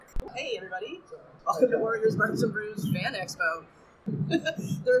Hey everybody, welcome to Warriors, Barnes and Brews Fan Expo.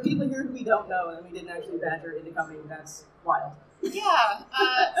 There are people here who we don't know and we didn't actually badger into coming. That's wild. Yeah,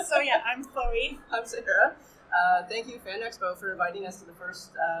 I'm Chloe. I'm Sarah. Thank you, Fan Expo, for inviting us to the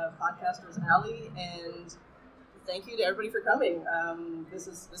first Podcasters Alley, and thank you to everybody for coming. This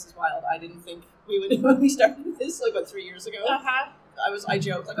is wild. I didn't think we would when we started this 3 years ago. I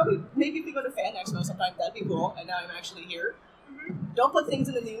joked maybe if we go to Fan Expo sometime that'd be cool, and now I'm actually here. Mm-hmm. Don't put things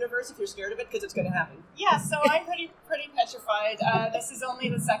into the universe if you're scared of it, because it's going to happen. Yeah, so I'm pretty petrified. This is only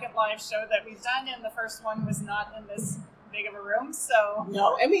the second live show that we've done, and the first one was not in this big of a room, so...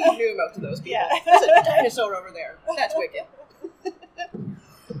 No, and we knew most of those people. Yeah. There's a dinosaur over there. That's wicked.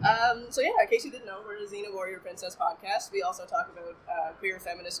 In case you didn't know, we're a Xena Warrior Princess podcast. We also talk about queer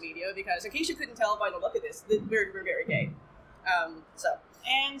feminist media, because in case you couldn't tell by the look of this, we're very gay.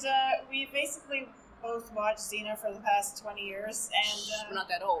 And we basically both watched Xena for the past 20 years, and... we're not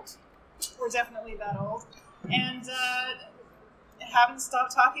that old. We're definitely that old. And haven't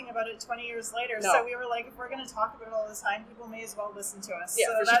stopped talking about it 20 years later. No. So we were like, if we're going to talk about it all the time, people may as well listen to us. Yeah,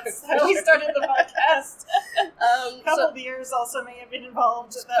 so that's sure. how we started the podcast. A couple of beers also may have been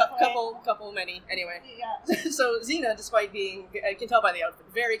involved at that point. Couple, many, anyway. Yeah. So Xena, despite being, I can tell by the outfit,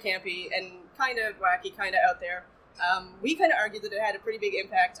 very campy and kind of wacky, kind of out there, we kind of argued that it had a pretty big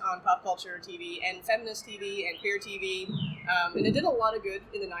impact on pop culture TV and feminist TV and queer TV, and it did a lot of good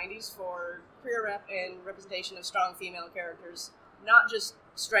in the 90s for queer rep and representation of strong female characters, not just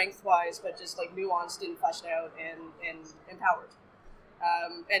strength-wise, but just nuanced and fleshed out and empowered.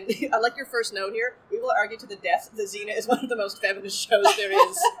 And I like your first note here. We will argue to the death that Xena is one of the most feminist shows there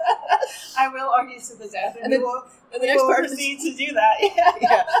is. I will argue to the death, and we will proceed to do that.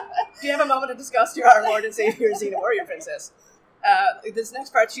 Yeah. Do you have a moment to discuss our Lord and Savior Xena Warrior Princess? This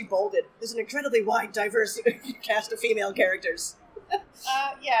next part she bolded. There's an incredibly wide, diverse cast of female characters.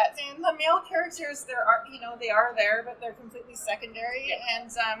 And the male characters, they are there, but they're completely secondary,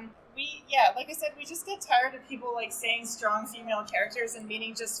 and like I said, we just get tired of people saying strong female characters and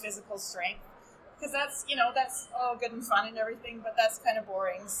meaning just physical strength, because that's all good and fun and everything, but that's kind of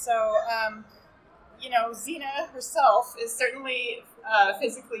boring. So, Xena herself is certainly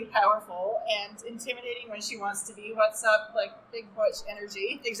physically powerful and intimidating when she wants to be. What's up, big butch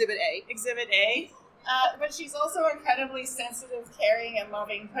energy? Exhibit A. But she's also incredibly sensitive, caring, and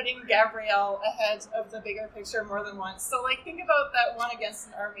loving, putting Gabrielle ahead of the bigger picture more than once. So, think about that One Against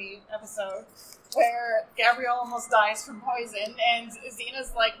an Army episode where Gabrielle almost dies from poison, and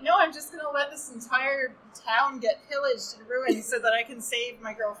Xena's like, no, I'm just going to let this entire town get pillaged and ruined so that I can save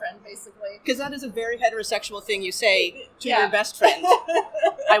my girlfriend, basically. Because that is a very heterosexual thing you say to your best friend.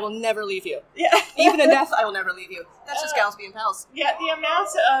 I will never leave you. Yeah. Even in death, I will never leave you. That's just gals being pals. Yeah, the amount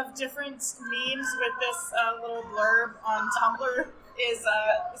of different memes with this little blurb on Tumblr is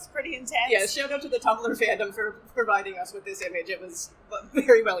pretty intense. Yeah, shout out to the Tumblr fandom for providing us with this image. It was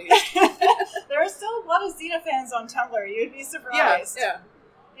very well used. There are still a lot of Xena fans on Tumblr. You'd be surprised. Yeah.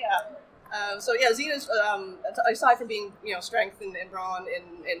 Xena's, aside from being, strength and brawn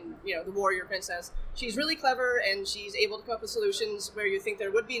and the warrior princess, she's really clever, and she's able to come up with solutions where you think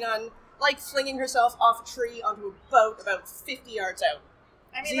there would be none, like flinging herself off a tree onto a boat about 50 yards out.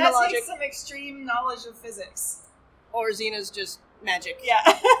 I mean, that takes some extreme knowledge of physics. Or Xena's just magic. Yeah.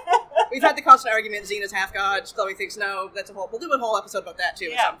 We've had the constant argument Xena's half god. Chloe thinks no. We'll do a whole episode about that too.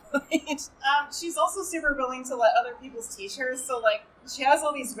 Yeah. At some point. She's also super willing to let other people teach her. So she has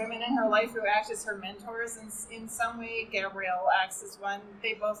all these women in her life who act as her mentors, and in some way Gabrielle acts as one.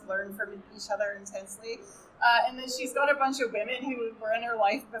 They both learn from each other intensely. And then she's got a bunch of women who were in her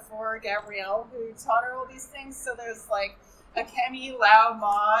life before Gabrielle who taught her all these things. So there's Akemi, Lao,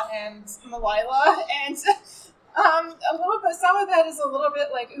 Ma, and Malila, and a little bit. Some of that is a little bit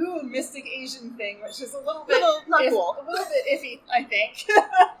mystic Asian thing, which is a little bit not cool, a little bit iffy, I think.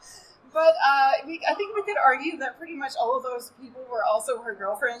 But I think we could argue that pretty much all of those people were also her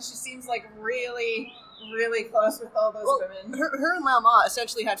girlfriends. She seems really, really close with all those women. Her and Lao Ma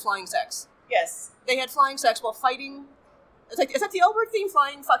essentially had flying sex. Yes, they had flying sex while fighting. Is that the L-word theme?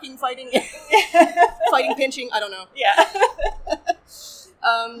 Flying, fucking, fighting? Fighting, pinching? I don't know. Yeah.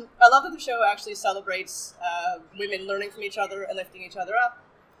 I love that the show actually celebrates women learning from each other and lifting each other up.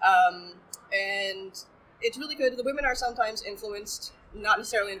 And it's really good. The women are sometimes influenced, not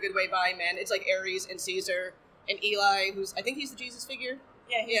necessarily in a good way, by men. It's like Ares and Caesar and Eli, I think he's the Jesus figure.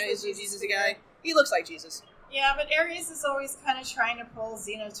 Yeah, he's the Jesus guy. He looks like Jesus. Yeah, but Ares is always kind of trying to pull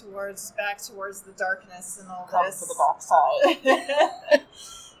Xena back towards the darkness and all Come this. to the dark side.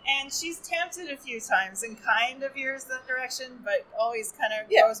 And she's tempted a few times and kind of veers that direction, but always kind of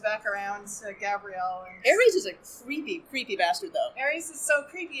goes back around to Gabrielle. And Ares is a creepy, creepy bastard, though. Ares is so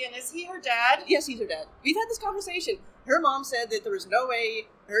creepy, and is he her dad? Yes, he's her dad. We've had this conversation. Her mom said that there was no way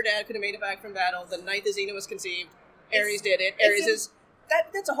her dad could have made it back from battle the night that Xena was conceived. Ares did it. Ares is...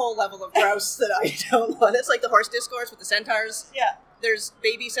 That's a whole level of grouse that I don't want. It's like the horse discourse with the centaurs. Yeah. There's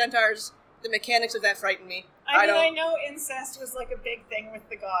baby centaurs. The mechanics of that frighten me. I know incest was like a big thing with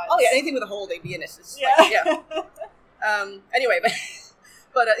the gods. Oh yeah, anything with a hole, they'd be in it. Anyway,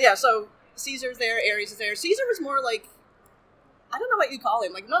 but so Caesar's there, Ares is there. Caesar was more like, I don't know what you'd call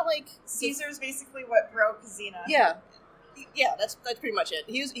him. Like, not like... Caesar's basically what broke Xena. Yeah. Yeah, that's pretty much it.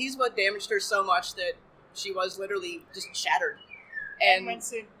 He's what damaged her so much that she was literally just shattered. And went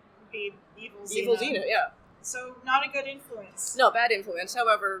to be evil Xena. Evil Xena, yeah. So, not a good influence. No, bad influence.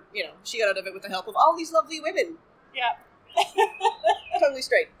 However, she got out of it with the help of all these lovely women. Yeah. Totally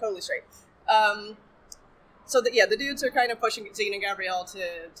straight. So, the dudes are kind of pushing Xena and Gabrielle to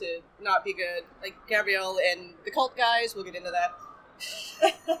not be good. Like, Gabrielle and the cult guys, we'll get into that.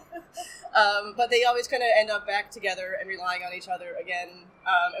 But they always kind of end up back together and relying on each other again.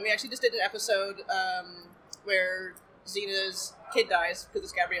 And we actually just did an episode where Xena's kid dies because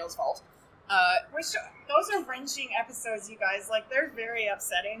it's Gabrielle's fault. Those are wrenching episodes, you guys. Like, they're very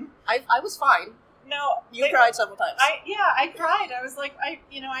upsetting. I was fine. No. You cried several times. I cried. I was like, I'd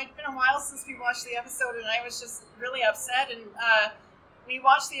been a while since we watched the episode, and I was just really upset, and we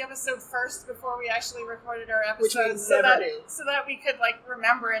watched the episode first before we actually recorded our episode. So that we could, like,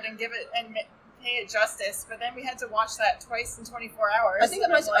 remember it and give it, and pay it justice, but then we had to watch that twice in 24 hours. I think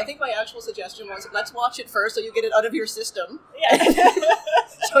my actual suggestion was, let's watch it first so you get it out of your system. Yeah.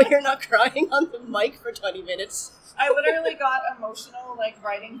 So you're not crying on the mic for 20 minutes. I literally got emotional, like,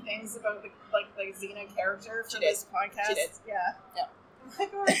 writing things about the Xena character for this podcast. She did. Yeah. Oh my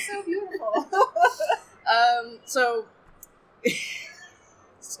god, it's so beautiful. So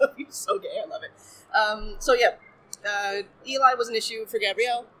gay, I love it. Eli was an issue for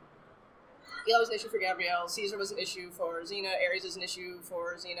Gabrielle. Caesar was an issue for Xena. Ares is an issue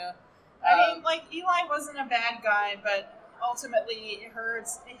for Xena. Eli wasn't a bad guy, but ultimately,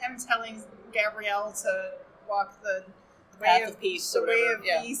 him telling Gabrielle to walk the way of peace,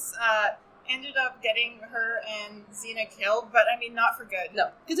 ended up getting her and Xena killed, but not for good.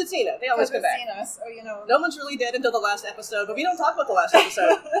 No, because it's Xena. They always come back. Xena, so no one's really dead until the last episode, but we don't talk about the last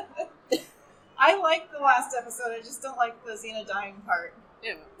episode. I like the last episode. I just don't like the Xena dying part.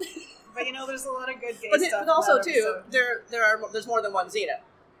 Yeah. But there's a lot of good gay stuff. But also too, there's more than one Xena.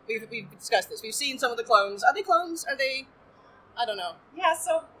 We've discussed this. We've seen some of the clones. Are they clones? Are they? I don't know. Yeah.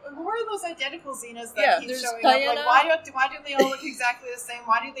 So who are those identical Xenas that keep showing Diana. up? Like, why do they all look exactly the same?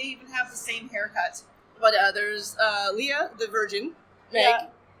 Why do they even have the same haircut? But there's Leah, the virgin.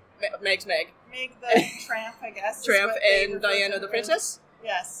 Meg's Meg. Meg the tramp, I guess. Tramp, and Diana the princess.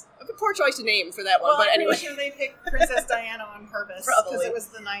 Yes. A poor choice of name for that one, but anyway. I'm pretty sure they picked Princess Diana on purpose. Because it was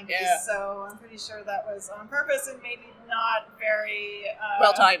the 90s, so I'm pretty sure that was on purpose and maybe not very...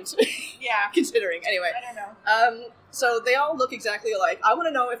 well-timed. Yeah. Considering. Anyway. I don't know. So they all look exactly alike. I want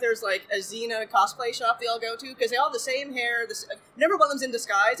to know if there's like a Xena cosplay shop they all go to, because they all have the same hair. Whenever one of them's in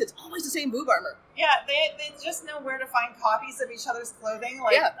disguise, it's always the same boob armor. Yeah, they just know where to find copies of each other's clothing.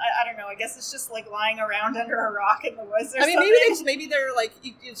 Like, I don't know. I guess it's just like lying around under a rock in the woods or something. Maybe they're like,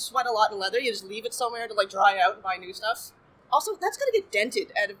 you sweat a lot in leather, you just leave it somewhere to like dry out and buy new stuff. Also, that's going to get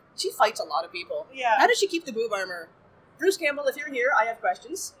dented. She fights a lot of people. Yeah. How does she keep the boob armor? Bruce Campbell, if you're here, I have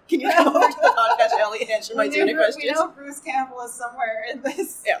questions. Can you come over to the podcast, Ellie, and answer my Xena questions? We know Bruce Campbell is somewhere in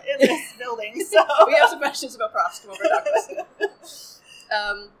this building, so... We have some questions about props. Come over and talk to us.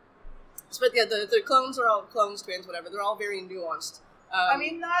 But yeah, the clones are all clones, twins, whatever. They're all very nuanced.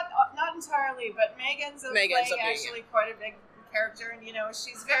 Not entirely, but Meg ends up playing actually quite a big character, and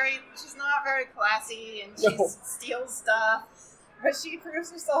she's not very classy, and she steals stuff, but she proves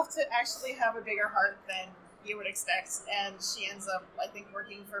herself to actually have a bigger heart than you would expect, and she ends up, I think,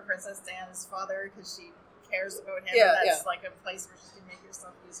 working for Princess Diana's father because she cares about him, and that's like a place where she can make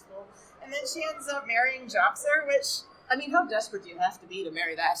herself useful. And then she ends up marrying Joxer, which... how desperate do you have to be to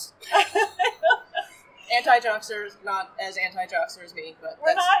marry that? Anti-Joxer, not as anti-Joxer as me, but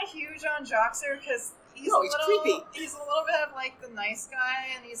we're not huge on Joxer because he's creepy. He's a little bit of like the nice guy,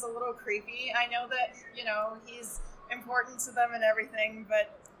 and he's a little creepy. I know that he's important to them and everything,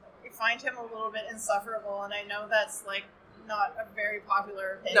 but we find him a little bit insufferable, and I know that's like not a very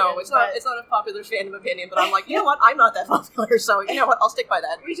popular opinion. No, it's not a popular fandom opinion, but I'm like, you know what? I'm not that popular, so you know what? I'll stick by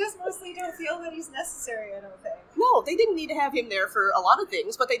that. We just mostly don't feel that he's necessary, I don't think. No, they didn't need to have him there for a lot of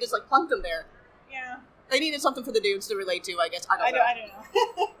things, but they just like plunked him there. Yeah. They needed something for the dudes to relate to, I guess. I don't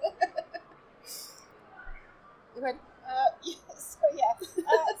know. You ready?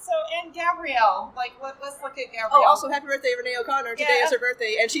 And Gabrielle. Like, let's look at Gabrielle. Oh, also, happy birthday, Renee O'Connor. Today is her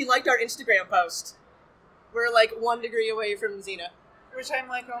birthday, and she liked our Instagram post. We're like 1 degree away from Xena. Which I'm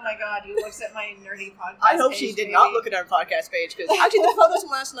like, oh my god, you looked at my nerdy podcast I hope page, she did maybe. not look at our podcast page, because actually the photos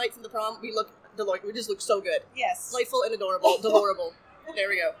from last night from the prom, we just look so good. Yes. Delightful and adorable. Adorable. There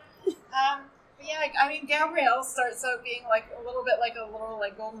we go. But yeah, I mean, Gabrielle starts out being like a little bit like a little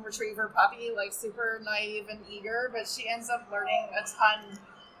like golden retriever puppy, like super naive and eager, but she ends up learning a ton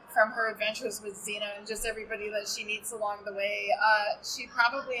from her adventures with Xena and just everybody that she meets along the way. She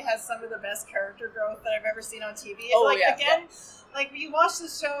probably has some of the best character growth that I've ever seen on TV. Oh, like, yeah, again, like, you watch the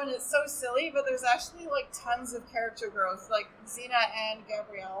show and it's so silly, but there's actually, like, tons of character growth, like Xena and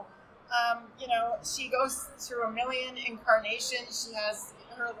Gabrielle. You know, she goes through a million incarnations. She has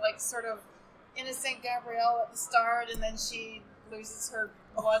her, like, sort of innocent Gabrielle at the start, and then she loses her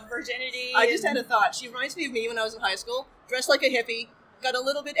blood virginity. I just had a thought. She reminds me of me when I was in high school, dressed like a hippie, got a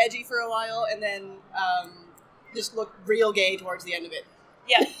little bit edgy for a while, and then just looked real gay towards the end of it.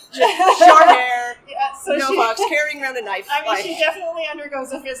 Yeah. Short hair, yeah, so no box, carrying around a knife. I mean, she definitely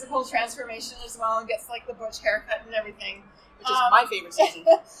undergoes a physical transformation as well and gets, like, the butch haircut and everything. Which is my favorite season.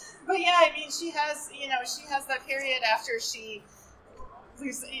 But yeah, I mean, she has that period after she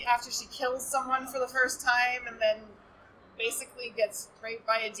kills someone for the first time and then basically gets raped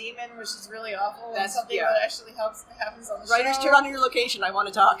by a demon, which is really awful. That's something that actually happens on the show. Writers, turn on your location. I want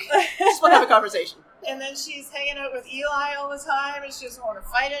to talk. Just want to have a conversation. And then she's hanging out with Eli all the time, and she doesn't want to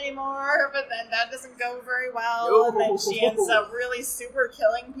fight anymore, but then that doesn't go very well, No. and then she ends up really super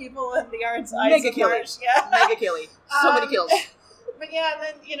killing people in the arts. Mega killing. Yeah. Mega killing. So many kills. But yeah, and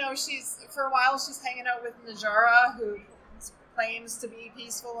then, you know, for a while she's hanging out with Najara, who claims to be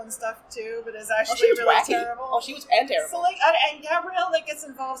peaceful and stuff too, but is actually really wacky. terrible. Oh, she was terrible. So, like, and Gabrielle, like, gets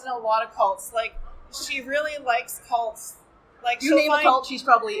involved in a lot of cults. Like, she really likes cults. Like, you name a cult, she's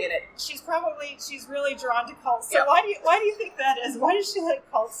probably in it. She's really drawn to cults. So why do you think that is? Why does she like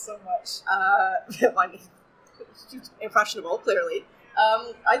cults so much? I mean, she's impressionable, clearly.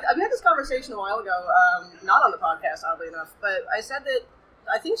 I had this conversation a while ago, not on the podcast, oddly enough, but I said that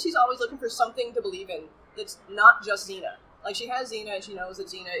I think she's always looking for something to believe in that's not just Xena. Like, she has Xena, and she knows that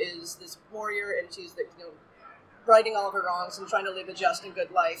Xena is this warrior, and she's, righting all of her wrongs and trying to live a just and good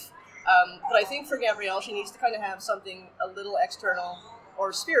life. But I think for Gabrielle, she needs to kind of have something a little external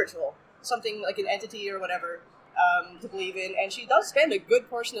or spiritual, something like an entity or whatever, to believe in. And she does spend a good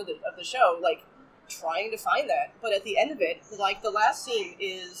portion of the show, like, trying to find that. But at the end of it, like, the last scene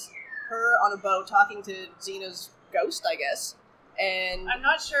is her on a boat talking to Xena's ghost, I guess. And I'm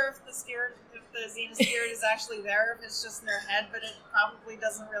not sure if the Xena spirit is actually there, if it's just in her head, but it probably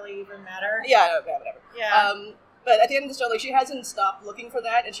doesn't really even matter. Yeah, whatever. Yeah. But at the end of the show, like, she hasn't stopped looking for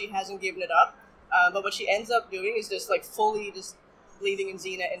that, and she hasn't given it up. But what she ends up doing is just, like, fully just believing in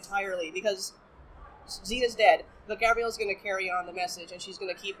Xena entirely, because Xena's dead, but Gabrielle's going to carry on the message, and she's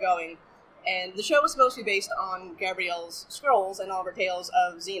going to keep going. And the show was supposed to be based on Gabrielle's scrolls and all of her tales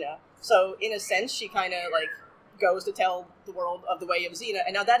of Xena. So, in a sense, she kind of, like, goes to tell the world of the way of Xena,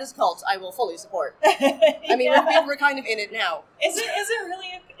 and now that is cult I will fully support. I mean, we're kind of in it now. Is it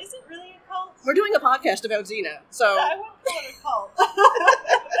really a cult? We're doing a podcast about Xena, so I wouldn't call it a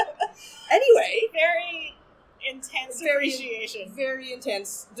cult. Anyway, very intense appreciation, very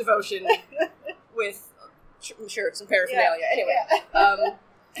intense devotion with shirts and paraphernalia. Yeah. Anyway,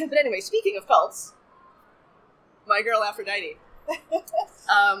 Yeah. But anyway, speaking of cults, my girl Aphrodite.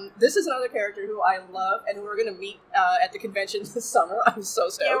 This is another character who I love and who we're going to meet at the convention this summer. I'm so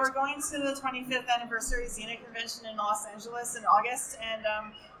stoked. Yeah, we're going to the 25th anniversary Xena convention in Los Angeles in August, and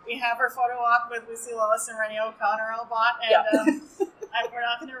we have our photo op with Lucy Lawless and Renee O'Connor all bought, and we're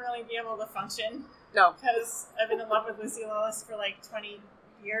not going to really be able to function. No. Because I've been in love with Lucy Lawless for like 20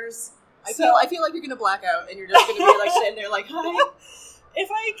 years. I feel like you're going to black out and you're just going to be like sitting there like, hi. If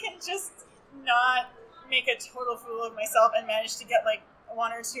I can just not make a total fool of myself and manage to get like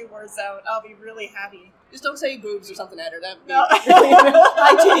 1 or 2 words out, I'll be really happy. Just don't say boobs or something at her. That'd be no.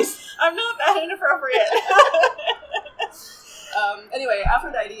 high taste. I'm not that inappropriate. Anyway,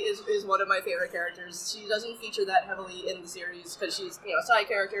 Aphrodite is one of my favorite characters. She doesn't feature that heavily in the series because she's a side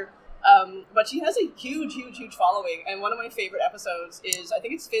character. But she has a huge following, and one of my favorite episodes is, I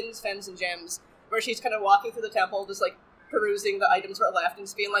think it's Fins, Femmes, and Gems, where she's kind of walking through the temple, just like perusing the items were left and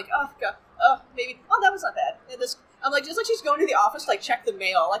just being like, oh god, that was not bad. I'm like, just like she's going to the office to like check the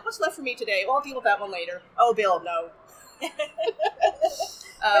mail, like, what's left for me today? Well, I'll deal with that one later. Oh, Bill, no.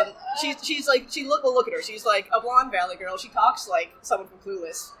 She's like, look at her. She's like a blonde valley girl. She talks like someone from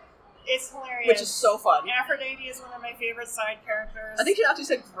Clueless. It's hilarious. Which is so fun. Aphrodite is one of my favorite side characters. I think she actually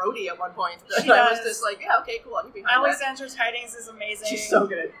said Grody at one point. She I does. was just like, yeah, okay, cool, I'm behind that. Alexandra Tidings is amazing. She's so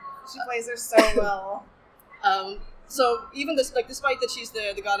good. She plays her so well. So even this, like, despite that she's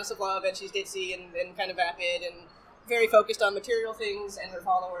the goddess of love and she's ditzy and kind of vapid and very focused on material things and her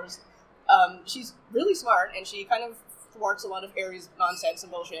followers, she's really smart and she kind of thwarts a lot of Ares nonsense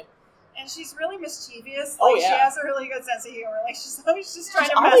and bullshit. And she's really mischievous. Oh, Like, yeah. She has a really good sense of humor. Like, she's always just trying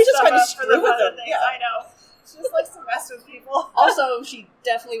She's to mess always just stuff trying to up for the screw with fun of them, things. yeah. I know. She just likes to mess with people. Also, she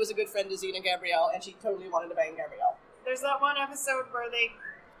definitely was a good friend to Xena and Gabrielle, and she totally wanted to bang Gabrielle. There's that one episode where they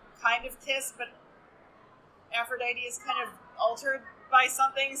kind of kiss, but Aphrodite is kind of altered by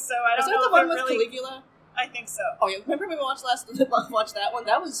something, so I Was don't that know the one if with it really... Caligula? I think so. Oh yeah, remember when we watched that one?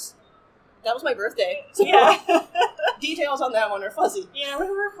 That was my birthday. So Yeah. details on that one are fuzzy. Yeah, we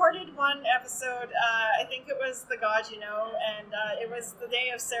recorded one episode, I think it was The God You Know, and it was the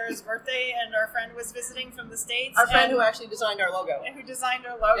day of Sarah's birthday, and our friend was visiting from the States. Our friend who actually designed our logo who designed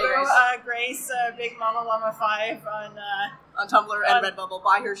our logo, Hey, Grace, Big Mama Llama 5 on Tumblr and Redbubble.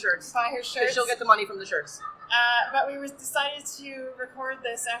 Buy her shirts. buy her 'Cause shirts. she'll get the money from the shirts. But we decided to record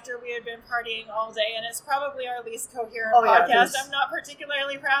this after we had been partying all day, and it's probably our least coherent Oh, yeah, podcast. 'cause- I'm not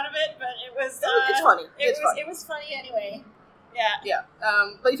particularly proud of it, but it was. It's funny. It was funny anyway. Yeah. Yeah.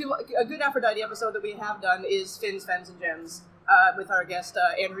 But if you a good Aphrodite episode that we have done is Finn's Femmes and Gems with our guest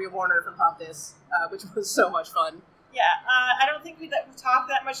Andrea Warner from Pop This, which was so much fun. Yeah. I don't think we talked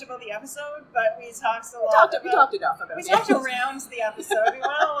that much about the episode, but we talked a lot. We talked enough about it. We talked around the episode. We went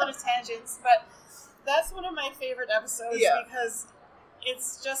on a lot of tangents, but that's one of my favorite episodes because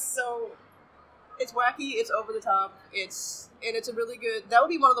it's just so. It's wacky, it's over the top, it's a really good... That would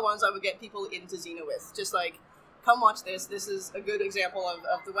be one of the ones I would get people into Xena with. Just like, come watch this. This is a good example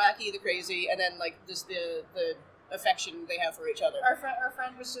of the wacky, the crazy, and then like just the affection they have for each other. Our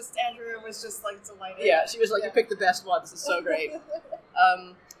friend was just... Andrew was just like delighted. Yeah, she was like, you picked the best one. This is so great.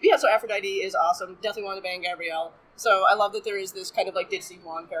 Yeah, so Aphrodite is awesome. Definitely want to bang Gabrielle. So I love that there is this kind of like ditzy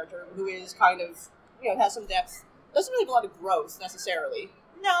blonde character who is kind of, has some depth. Doesn't really have a lot of growth necessarily.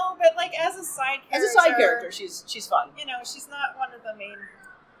 No, but like as a side character. As a side character, she's fun. She's not one of the main.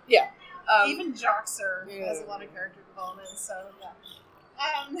 Yeah. Even Joxer has a lot of character development, so yeah.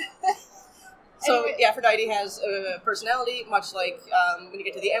 So anyway. Aphrodite has a personality, much like when you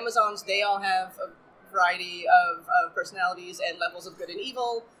get to the Amazons, they all have a variety of personalities and levels of good and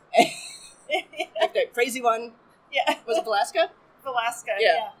evil. Like the crazy one. Yeah. Was it Velasca? Velasca,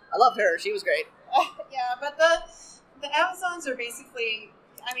 Yeah. I loved her. She was great. Yeah, but the Amazons are basically,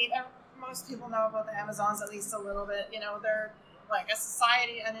 I mean, most people know about the Amazons at least a little bit. They're like a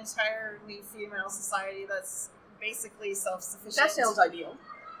society, an entirely female society that's basically self-sufficient. That sounds ideal.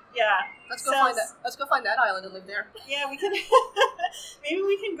 Yeah. Let's go find that island and live there. Yeah, we can. Maybe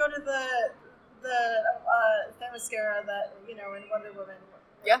we can go to the Themyscira that in Wonder Woman.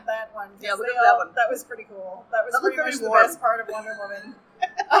 Yeah. That one. Yeah, look at that one. That was pretty cool. That was pretty much the warm. best part of Wonder Woman.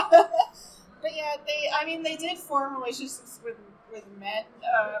 But yeah, they did form relationships with men,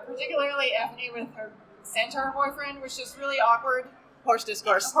 particularly Ebony with her centaur boyfriend, which is really awkward. Horse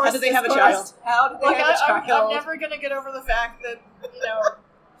discourse. How did they have a child? I'm never gonna get over the fact that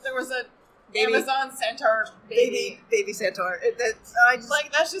there was a Amazon centaur baby centaur.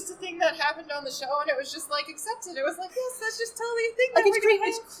 That's just a thing that happened on the show, and it was just like accepted. It was like, yes, that's just totally a thing. Like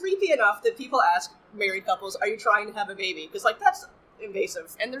it's creepy enough that people ask married couples, "Are you trying to have a baby?" Because that's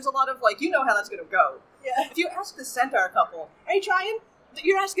invasive, and there's a lot of how that's going to go. Yeah. If you ask the centaur couple, "Are you trying?"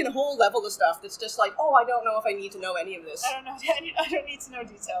 You're asking a whole level of stuff that's just like, "Oh, I don't know if I need to know any of this." I don't know. I don't need to know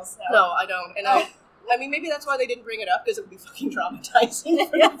details now. No, I don't, and I mean, maybe that's why they didn't bring it up, because it would be fucking traumatizing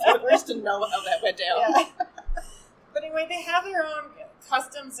for the viewers to know how that went down. Yeah. But anyway, they have their own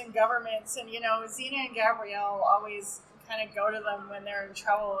customs and governments, and Xena and Gabrielle always kind of go to them when they're in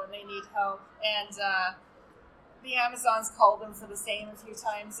trouble and they need help. And the Amazons called them for the same a few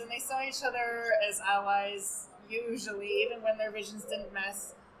times, and they saw each other as allies, usually, even when their visions didn't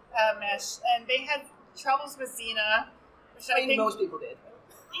mesh. And they had troubles with Xena, which I think most people did.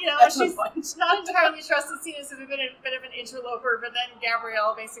 She's not entirely trusted Xena as a bit of an interloper, but then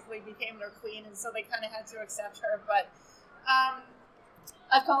Gabrielle basically became their queen, and so they kind of had to accept her. But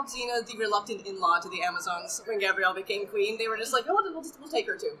I've called Xena the reluctant in-law to the Amazons when Gabrielle became queen. They were just like, "Oh, we'll take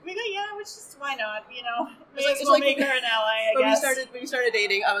her too." Why not? It's We'll make her an ally. I guess. When we started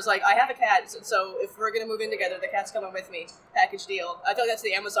dating, I was like, "I have a cat, so if we're gonna move in together, the cat's coming with me. Package deal." I feel like that's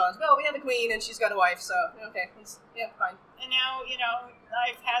the Amazons. Well, we have a queen and she's got a wife, so okay, fine. And now,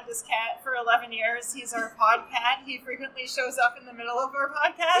 I've had this cat for 11 years. He's our pod cat. He frequently shows up in the middle of our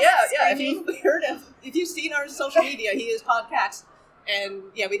podcast. Yeah. If you've seen our social media, he is Pod Cats. And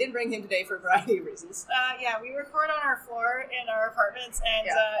yeah, we didn't bring him today for a variety of reasons. We record on our floor in our apartments, and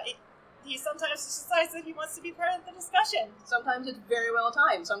he sometimes decides that he wants to be part of the discussion. Sometimes it's very well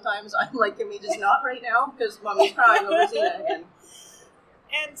timed. Sometimes I'm like, can we just not right now? Because Mommy's crying over Xena again.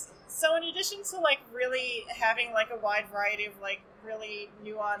 And so in addition to, like, really having, like, a wide variety of, like, really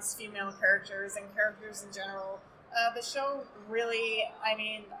nuanced female characters and characters in general, the show really,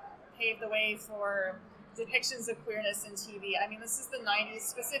 paved the way for depictions of queerness in TV. I mean, this is the 90s,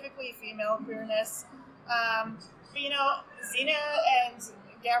 specifically female queerness. But, Xena and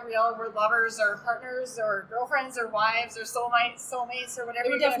Gabrielle were lovers or partners or girlfriends or wives or soulmates or whatever. They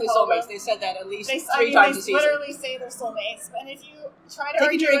were you're definitely call soulmates. them. They said that at least They 3 times a season. They literally say they're soulmates. And if you try to take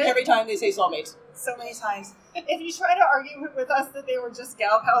argue a drink it, every time they say soulmates. so many times. If you try to argue with us that they were just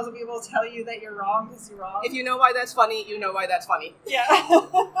gal pals, we will tell you that you're wrong because you're wrong. If you know why that's funny, you know why that's funny. Yeah.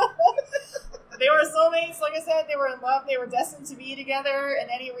 They were soulmates. Like I said, they were in love. They were destined to be together in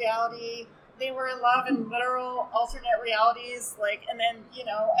any reality. They were in love in literal alternate realities. And then,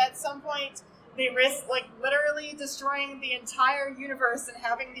 at some point, they risked, literally destroying the entire universe and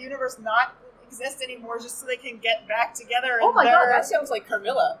having the universe not exist anymore just so they can get back together. Oh my god, that sounds like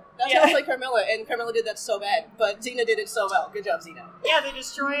Carmilla. Sounds like Carmilla, and Carmilla did that so bad, but Xena did it so well. Good job, Xena. Yeah, they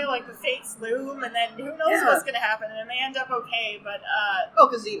destroy, the Fates loom, and then who knows what's going to happen, and they end up okay, but...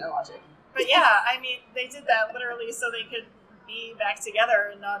 because Xena logic. But yeah, they did that literally so they could be back together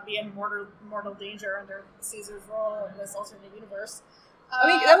and not be in mortal danger under Caesar's role in this alternate universe.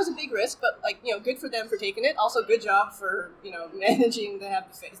 That was a big risk, but good for them for taking it. Also, good job for managing to have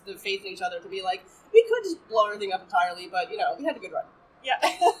the faith in each other to be like, we could just blow everything up entirely, but we had a good run. Yeah.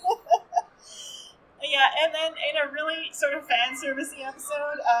 Yeah, and then in a really sort of fan servicey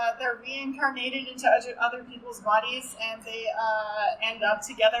episode, they're reincarnated into other people's bodies, and they end up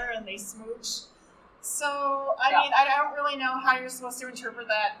together and they smooch. So, I don't really know how you're supposed to interpret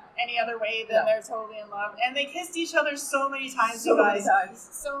that any other way than they're totally in love. And they kissed each other so many times, you guys.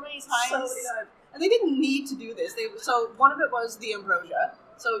 So many times. And they didn't need to do this. So one of it was the ambrosia.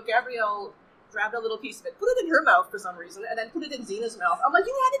 So Gabrielle grabbed a little piece of it, put it in her mouth for some reason, and then put it in Xena's mouth. I'm like,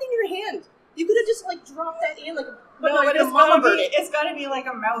 you had it in your hand. You could have just dropped that in it's got to be like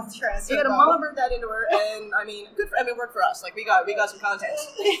a mouth transfer. You got to mama bird that into her, and it worked for us. We got some content.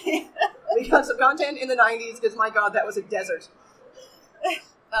 We got some content in the 90s because my god, that was a desert.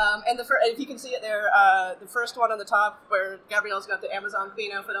 And if you can see it there, the first one on the top where Gabrielle's got the Amazon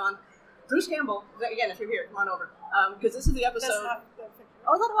Queen outfit on. Bruce Campbell, again, if you're here, come on over, because this is the episode. That's not the picture.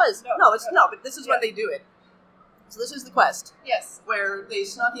 Oh, that was no, but this is when they do it. So this is the quest. Yes. Where they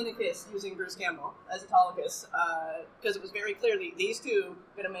snuck in a kiss using Bruce Campbell as Autolycus, because it was very clearly these two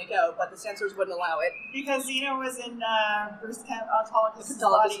going to make out, but the censors wouldn't allow it. Because Xena was in Autolycus'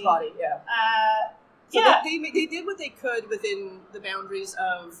 body. Yeah. So they did what they could within the boundaries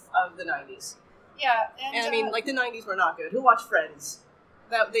of the 90s. Yeah. And the 90s were not good. Who watched Friends?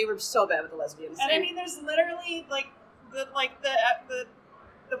 They were so bad with the lesbians. And there's literally, the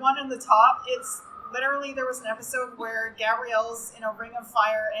one on the top, it's... Literally, there was an episode where Gabrielle's in a ring of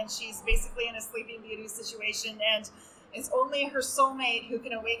fire and she's basically in a Sleeping Beauty situation, and it's only her soulmate who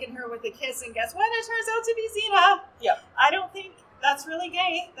can awaken her with a kiss, and guess what? It turns out to be Xena. Yeah. I don't think that's really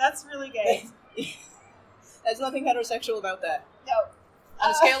gay. That's really gay. There's nothing heterosexual about that. No.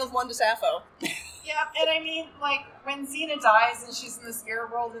 On a scale of 1 to Sappho. Yeah, and when Xena dies and she's in the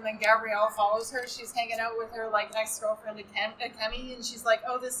spirit world and then Gabrielle follows her, she's hanging out with her, ex-girlfriend, Akemi, and she's like,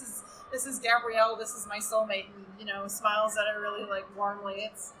 oh, this is Gabrielle, this is my soulmate, and, smiles at her really, warmly.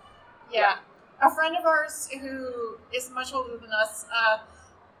 It's, yeah. A friend of ours who is much older than us,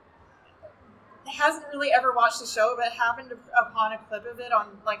 hasn't really ever watched the show, but happened upon a clip of it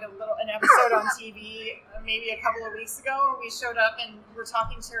on an episode on TV maybe a couple of weeks ago. We showed up and we're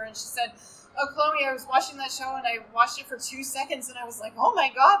talking to her, and she said, "Oh, Chloe, I was watching that show and I watched it for 2 seconds, and I was like, oh my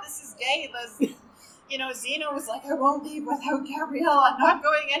god, this is gay." Xena was like, "I won't leave without Gabrielle. I'm not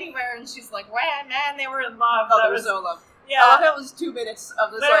going anywhere." And she's like, "Wow, man, they were in love." Oh, they were so in love. Yeah. That was 2 minutes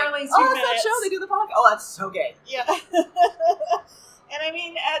of this. Literally 2 minutes. Oh, that's that show. They do the podcast. Oh, that's so gay. Yeah.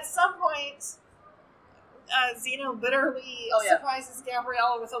 And at some point, Xena literally surprises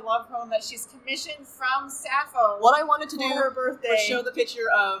Gabrielle with a love poem that she's commissioned from Sappho. What I wanted to do for her birthday was show the picture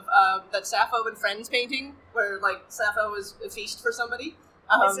of that Sappho and Friends painting, where Sappho is a feast for somebody.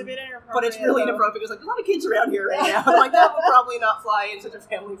 It's a bit inappropriate. But it's really inappropriate because there's a lot of kids around here right now. I'm that would probably not fly in such a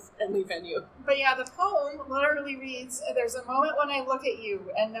family-friendly venue. But yeah, the poem literally reads, "There's a moment when I look at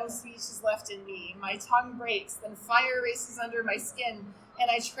you, and no speech is left in me. My tongue breaks, then fire races under my skin, and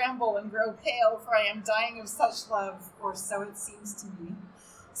I tremble and grow pale, for I am dying of such love, or so it seems to me."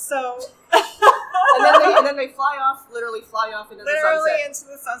 So... and then they literally fly off into the sunset. Into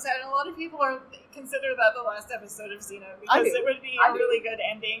the sunset. And a lot of people consider that the last episode of Xena because it would be a really good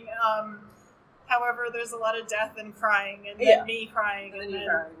ending. However, there's a lot of death and crying, and then me crying, and then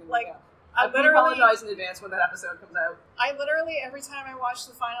crying, I apologize in advance when that episode comes out. I literally, every time I watch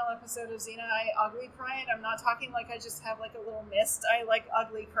the final episode of Xena, I ugly cry, and I'm not talking like I just have like a little mist. I like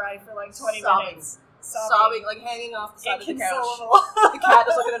ugly cry for like 20 minutes. Sobbing, like hanging off the side of the couch. The cat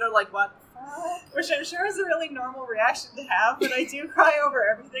is looking at her like, what? Which I'm sure is a really normal reaction to have, but I do cry over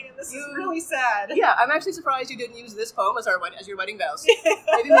everything, and this is really sad. Yeah, I'm actually surprised you didn't use this poem as your wedding vows.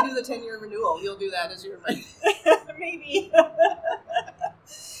 Maybe we do the 10-year renewal. You'll do that as your wedding. Maybe.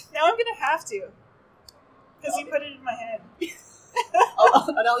 Now I'm gonna have to, because you put it in my head.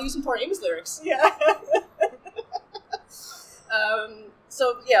 And I'll use some Tori Amos lyrics. Yeah.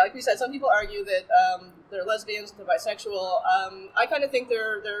 So yeah, like we said, some people argue that they're lesbians, they're bisexual. I kind of think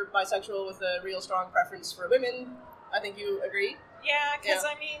they're bisexual with a real strong preference for women. I think you agree. Yeah, because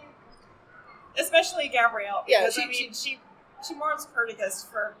I mean, especially Gabrielle. Because she mourns Perdiccas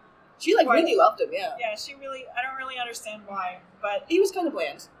for. She really loved him. Yeah. Yeah, she really. I don't really understand why, but he was kind of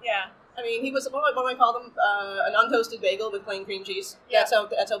bland. Yeah. I mean, he was what do I call them? An untoasted bagel with plain cream cheese. Yeah. That's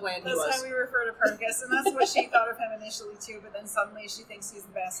how bland he was. That's how we refer to Perdiccas, and that's what she thought of him initially too. But then suddenly she thinks he's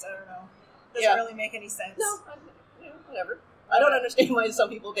the best. I don't know. Doesn't really make any sense. No, whatever. I don't understand why some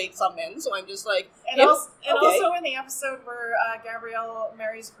people date some men, so I'm just like. Also in the episode where Gabrielle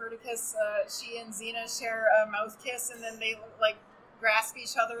marries Perdiccas, she and Xena share a mouth kiss, and then they like grasp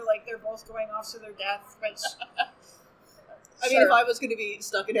each other like they're both going off to their death. But I mean, if I was going to be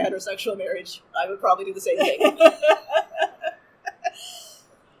stuck in a heterosexual marriage, I would probably do the same thing.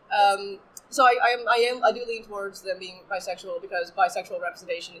 So I do lean towards them being bisexual because bisexual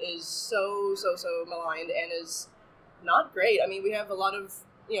representation is so maligned and is not great. I mean, we have a lot of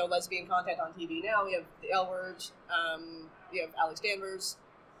lesbian content on TV now. We have the L Word. We have Alex Danvers.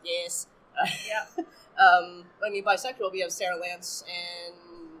 Yes. Yeah. I mean, bisexual. We have Sarah Lance and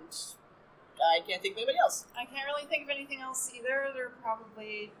I can't think of anybody else. I can't really think of anything else either. They're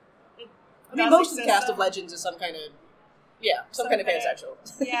probably. I mean, most of the cast of Legends is some kind of pansexual.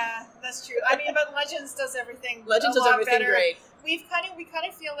 Yeah, that's true. I mean, but Legends does everything. Legends does everything better. Great. We kind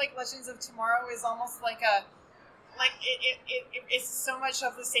of feel like Legends of Tomorrow is almost like it's so much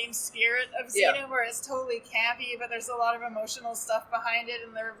of the same spirit of Xena, where it's totally campy, but there's a lot of emotional stuff behind it,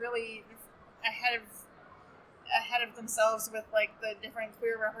 and they're really ahead of themselves with like the different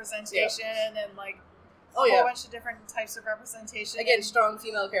queer representation and like a whole bunch of different types of representation. Again, strong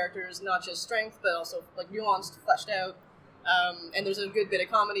female characters, not just strength, but also like nuanced, fleshed out. And there's a good bit of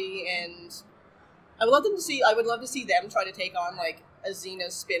comedy, and I would love to see them try to take on like a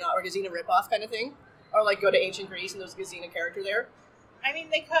Xena spin-off or a Xena ripoff kind of thing, or like go to ancient Greece and there's a Xena character there. I mean,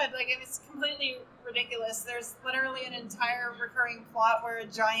 they could. Like, it's completely ridiculous. There's literally an entire recurring plot where a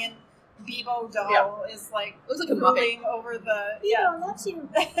giant Bebo doll is like ruling over the loves you.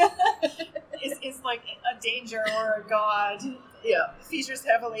 is like a danger or a god. Yeah, features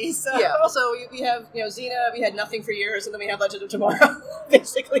heavily. So so we have Xena. We had nothing for years, and then we have Legend of Tomorrow.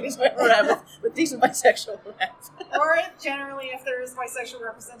 Basically, is where we're at with decent bisexual rap. Or generally, if there is bisexual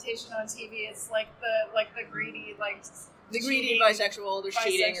representation on TV, it's like the greedy greedy bisexual, they're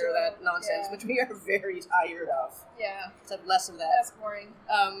cheating or that nonsense, which we are very tired of. Yeah. Let's have less of that. That's boring.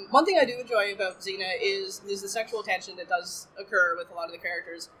 One thing I do enjoy about Xena is the sexual tension that does occur with a lot of the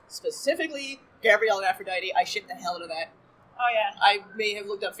characters, specifically Gabrielle and Aphrodite. I ship the hell out of that. Oh, yeah. I may have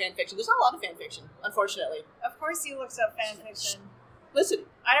looked up fan fiction. There's not a lot of fan fiction, unfortunately. Of course you looked up fan fiction. Listen.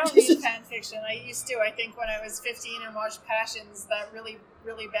 I don't read fan fiction. I used to, I think, when I was 15 and watched Passions, that really,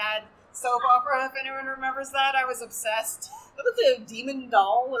 really bad soap opera. If anyone remembers that, I was obsessed. What about the demon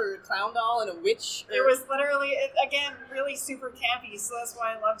doll or clown doll and a witch? It was literally, again, really super campy, so that's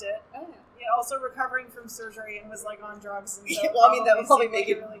why I loved it. Oh, yeah. Also recovering from surgery and was like on drugs and stuff. Well, I mean, that would probably make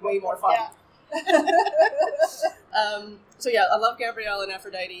it really way more fun. Yeah. So yeah, I love Gabrielle and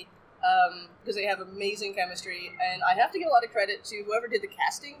Aphrodite because they have amazing chemistry, and I have to give a lot of credit to whoever did the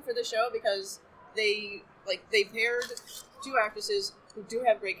casting for the show because they paired two actresses who do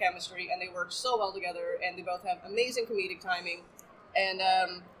have great chemistry, and they work so well together, and they both have amazing comedic timing. And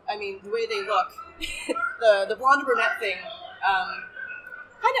I mean, the way they look, the blonde brunette thing,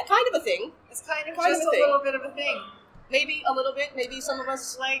 kind of a thing. It's kind of just a little bit of a thing. Maybe a little bit. Maybe some of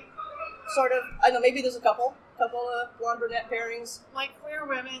us sort of. I don't know. Maybe there's a couple of blonde brunette pairings. Like queer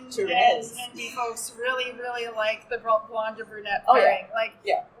women and indie folks really, really like the blonde to brunette pairing.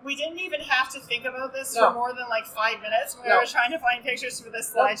 We didn't even have to think about this for more than 5 minutes when we were trying to find pictures for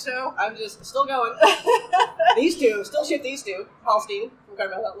this slideshow. I'm just still going. These two, still ship these two. Paul Steen from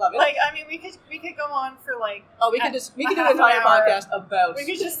Carmela. Love it. Like, I mean, we could go on for like. We could do an entire podcast about. We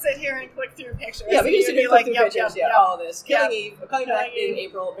could just sit here and click through pictures. Yeah, we could just sit here and click through pictures. Yep. All this. Killing Yep. Eve, coming back in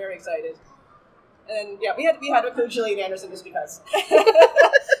April. Very excited. And yeah, we had to include Gillian Anderson just because. We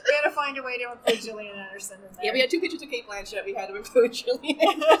had to find a way to include Gillian Anderson in there. Yeah, we had 2 pictures of Kate Blanchett. We had to include Gillian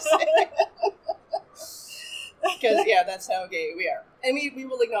Anderson. Because, yeah, that's how gay we are. And we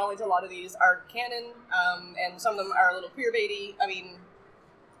will acknowledge a lot of these are canon, and some of them are a little queerbaity. I mean,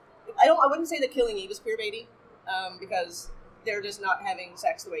 I wouldn't say that Killing Eve is queerbaity, because they're just not having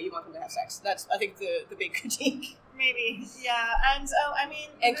sex the way you want them to have sex. That's, I think, the big critique. Maybe, yeah. And, I mean...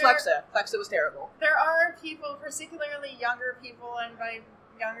 And Clexa was terrible. There are people, particularly younger people, and by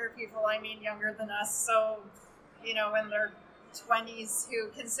younger people, I mean younger than us, so, you know, in their 20s, who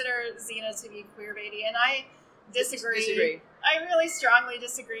consider Xena to be queerbaity, and I disagree. I really strongly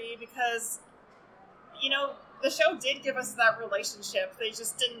disagree, because, you know, the show did give us that relationship. They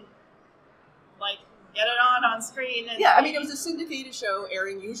just didn't, like, get it on screen. And yeah, I mean, it was a syndicated show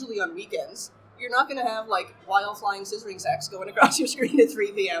airing usually on weekends. You're not going to have, like, wild flying scissoring sex going across your screen at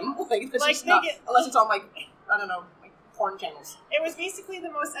 3 p.m. Like, that's just not, unless it's on, like, I don't know, like, porn channels. It was basically the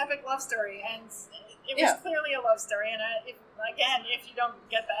most epic love story, and it was clearly a love story, and if you don't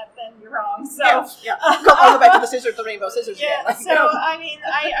get that, then you're wrong. So I'll go back to the rainbow scissors again. Yeah, so, I mean,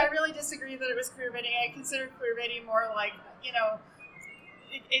 I really disagree that it was queerbaiting. I consider queerbaiting more like, you know,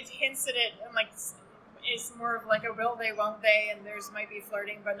 it hints at it, and, like, it's more of like a will they, won't they, and there's might be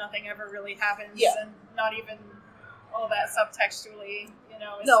flirting, but nothing ever really happens, and not even all that subtextually, you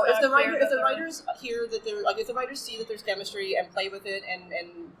know. No, if the writers hear that they're like, if the writers see that there's chemistry and play with it and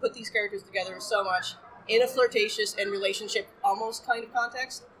put these characters together so much in a flirtatious and relationship almost kind of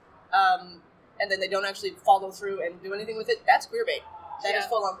context, and then they don't actually follow through and do anything with it, that's queerbait. That is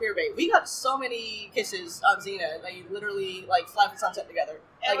full on queerbait. We got so many kisses on Xena, like literally like Fly for Sunset together.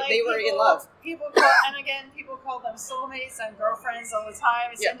 Like they were in love. People call them soulmates and girlfriends all the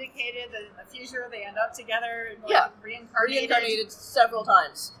time. It's indicated that in the future they end up together, reincarnated several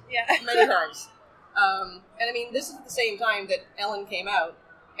times. Yeah, many times. And I mean, this is at the same time that Ellen came out,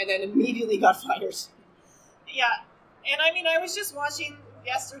 and then immediately got fired. Yeah, and I mean, I was just watching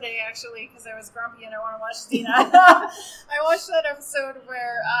yesterday, actually, because I was grumpy and I want to watch Xena. I watched that episode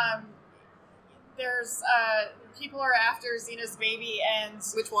where there's people are after Xena's baby, and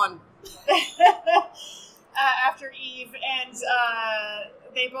which one? After Eve, and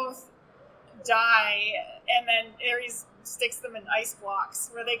they both die, and then Ares sticks them in ice blocks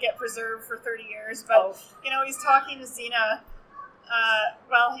where they get preserved for 30 years. But you know, he's talking to Xena.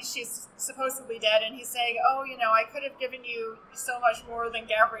 She's supposedly dead, and he's saying, "Oh, you know, I could have given you so much more than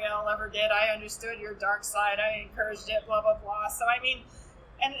Gabrielle ever did. I understood your dark side. I encouraged it. Blah blah blah." So I mean,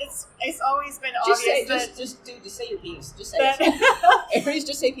 and it's always been obvious just say your penis. Just say it. Ares,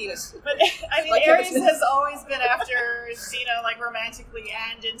 just say penis. But I mean, like Ares has always been after Xena, like romantically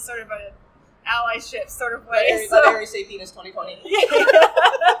and in sort of a allyship sort of way. Let Ares say penis 2020.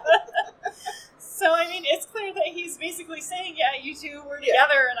 So, I mean, it's clear that he's basically saying, yeah, you two were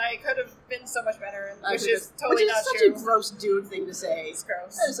together, and I could have been so much better, which is totally not true. Which is such a gross dude thing to say. It's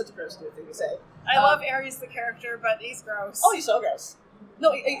gross. That is such a gross dude thing to say. I love Ares the character, but he's gross. Oh, he's so gross.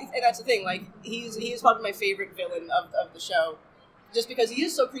 No, and that's the thing, like, he's probably my favorite villain of the show, just because he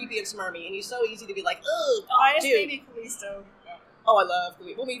is so creepy and smarmy, and he's so easy to be like, ugh, minus dude. maybe Callisto. Oh, I love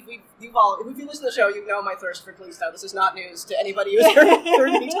Callisto. Well, if you listen to the show, you know my thirst for Callisto. This is not news to anybody who's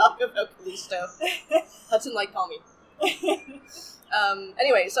heard me talk about Callisto. Hudson Light, call me.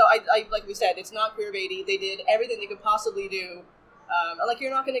 Anyway, so I like we said, it's not queerbaity. They did everything they could possibly do. Like, you're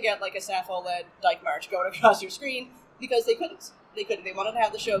not going to get like a Sappho-led Dyke March going across your screen, because they couldn't. They couldn't. They wanted to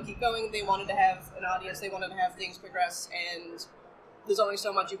have the show keep going. They wanted to have an audience. They wanted to have things progress, and there's only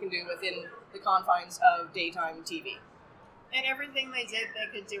so much you can do within the confines of daytime TV. And everything they did,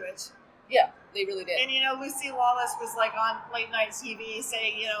 they could do it. Yeah, they really did. And, you know, Lucy Lawless was, like, on late-night TV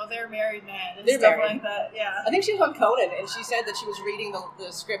saying, you know, they're married men and they're stuff married. like that, yeah. I think she was on Conan, and she said that she was reading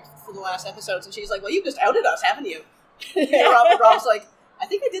the script for the last episodes, and she's like, well, you just outed us, haven't you? And Rob's like, I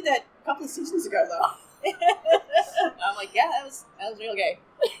think I did that a couple of seasons ago, though. I'm like, yeah, that was real gay.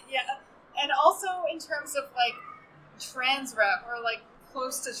 Yeah, and also in terms of, like, trans rep, or, like,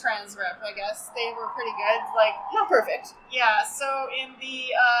 close to trans rep, I guess. They were pretty good. Like, not perfect. Yeah, so in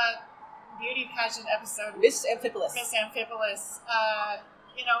the beauty pageant episode, Miss Amphipolis,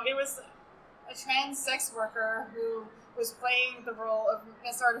 you know, it was a trans sex worker who was playing the role of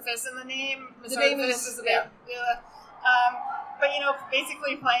Miss Artifice, and the name Artifice is a bit... but, you know,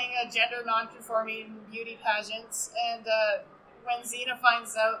 basically playing a gender non-conforming beauty pageant, and when Xena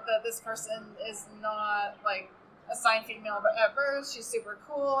finds out that this person is not, like, assigned female at birth. She's super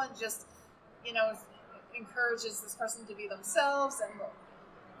cool and just, encourages this person to be themselves and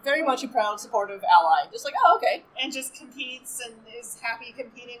very much a proud, supportive ally. Just like, oh, okay. And just competes and is happy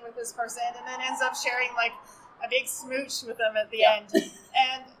competing with this person, and then ends up sharing like a big smooch with them at the end.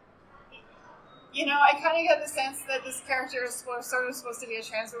 And I kind of get the sense that this character is sort of supposed to be a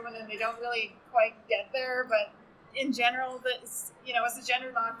trans woman, and they don't really quite get there. But in general, it's a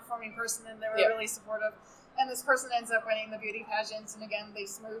gender non-conforming person, and they were really supportive. And this person ends up winning the beauty pageant, and again they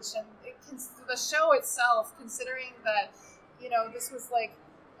smooch. And the show itself, considering that this was like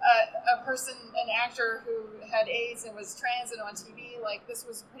a person, an actor who had AIDS and was trans and on TV, like this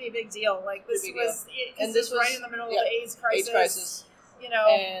was a pretty big deal. Like this was right in the middle of the AIDS crisis.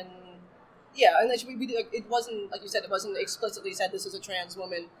 And it wasn't, like you said, it wasn't explicitly said this is a trans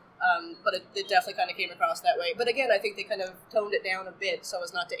woman, but it definitely kind of came across that way. But again, I think they kind of toned it down a bit so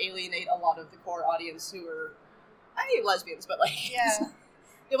as not to alienate a lot of the core audience who were, lesbians, but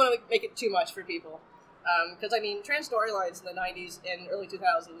they want to make it too much for people. Because, trans storylines in the 90s and early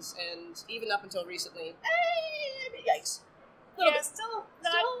 2000s, and even up until recently, yikes. Still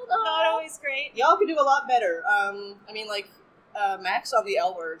not always great. Y'all could do a lot better. Max on the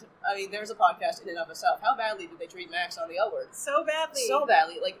L Word. There's a podcast in and of itself. How badly did they treat Max on the L Word? So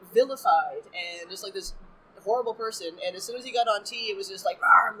badly. Like vilified, and just like this horrible person. And as soon as he got on T, it was just like,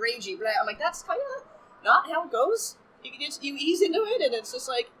 I'm ragey, blah. I'm like, that's kind of not how it goes. You ease into it, and it's just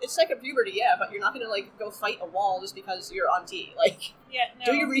like, it's second puberty, but you're not going to like go fight a wall just because you're on T.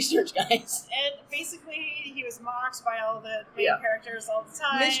 Do your research, guys. And basically, he was mocked by all the main characters all the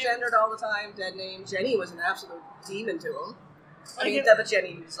time. Misgendered all the time, dead name. Jenny was an absolute demon to him. But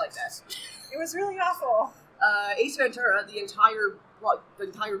Jenny was like that. It was really awful. Ace Ventura, the entire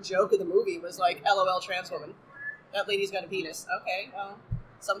joke of the movie was like, LOL trans woman. That lady's got a penis. Okay, well,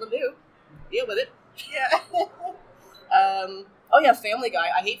 some of them do. Deal with it. Yeah. Family Guy.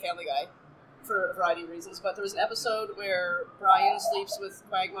 I hate Family Guy for a variety of reasons, but there was an episode where Brian sleeps with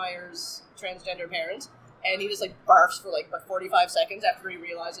Quagmire's transgender parent, and he just barfs for 45 seconds after he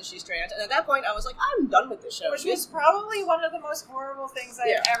realizes she's trans. And at that point, I was like, I'm done with this show. Which was probably one of the most horrible things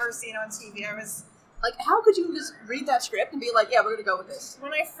I've ever seen on TV. I was like, how could you just read that script and be like, yeah, we're going to go with this?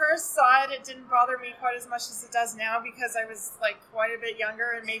 When I first saw it, it didn't bother me quite as much as it does now because I was quite a bit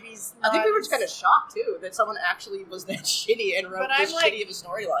younger and maybe I think we were just kind of shocked too that someone actually was that shitty and wrote this shitty of a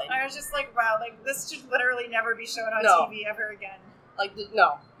storyline. I was just like, wow, this should literally never be shown on TV ever again.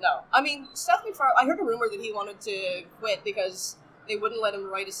 No. Seth MacFarlane, I heard a rumor that he wanted to quit because they wouldn't let him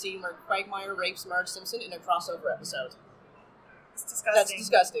write a scene where Quagmire rapes Marge Simpson in a crossover episode. It's disgusting. That's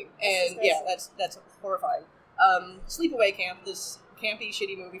disgusting. And that's horrifying. Sleepaway Camp, this campy,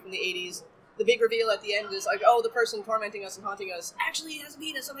 shitty movie from the 80s. The big reveal at the end is like, oh, the person tormenting us and haunting us actually has a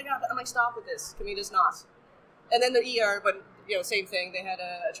penis. Oh my god, I'm like, stop with this. Can we just not? And then the ER, but, same thing. They had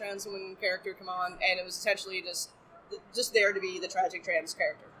a trans woman character come on, and it was essentially just there to be the tragic trans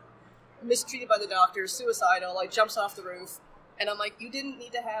character. Mistreated by the doctor, suicidal, jumps off the roof. And I'm like, you didn't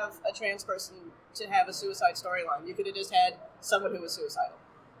need to have a trans person to have a suicide storyline. You could have just had someone who was suicidal.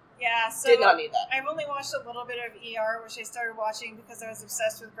 Yeah, so did not need that. I've only watched a little bit of ER, which I started watching because I was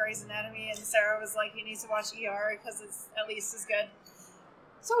obsessed with Grey's Anatomy, and Sarah was like, you need to watch ER because it's at least as good.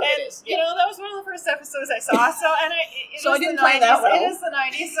 So it is. Yeah. That was one of the first episodes I saw. So I didn't play that well. It is the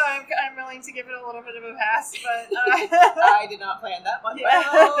 90s, so I'm willing to give it a little bit of a pass. But I did not plan that one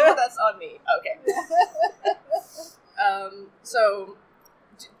well. That's on me. Okay. So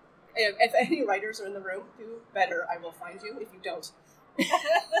if any writers are in the room, do better. I will find you if you don't.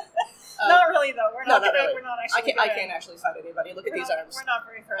 Not really, though. We're not really. We're not actually. I can't actually fight anybody. Look at these arms. We're not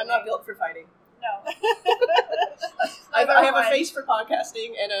very friendly. I'm not built for fighting. No. I have a face for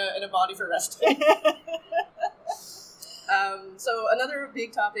podcasting and a body for wrestling. So another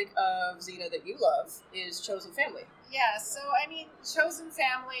big topic of Xena that you love is chosen family. Yeah. So chosen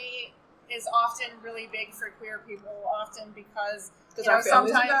family is often really big for queer people, often because our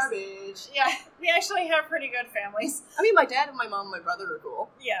families are garbage. Yeah, we actually have pretty good families. My dad and my mom and my brother are cool.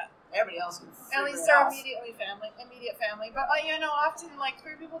 Yeah. Everybody else can at least they're immediate family. But often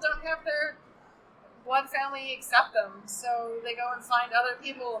queer people don't have their blood family accept them, so they go and find other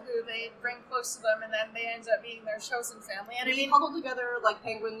people who they bring close to them, and then they end up being their chosen family. And we huddle together like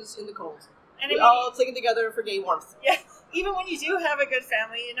penguins in the cold. And we all clinging together for gay warmth. Yeah. Even when you do have a good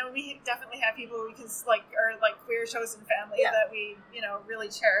family, we definitely have people we can queer chosen family that we, really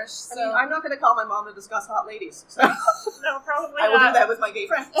cherish. So I'm not going to call my mom to discuss hot ladies. So. No, probably not. I will do that with my gay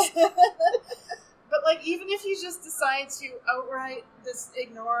friends. But, like, even if you just decide to outright just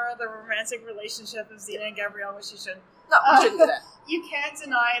ignore the romantic relationship of Xena and Gabrielle, which you shouldn't. No, you shouldn't do that. You can't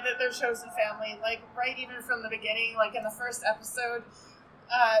deny that they're chosen family. Like, right even from the beginning, like in the first episode,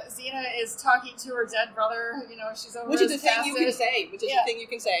 Xena is talking to her dead brother. You know, she's over Which is a his thing casket. you can say. Which is a thing you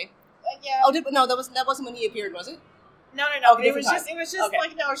can say. Yeah. Oh, that wasn't when he appeared, was it? No. Okay, It was just okay.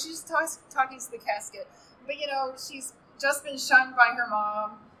 like, no, she's talking to the casket. But, you know, she's just been shunned by her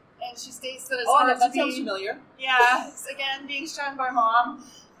mom, and she states that it's hard that to be... sounds familiar. Yeah, it's, again, being shunned by mom.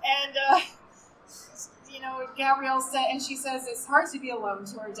 And, you know, Gabrielle said, and she says it's hard to be alone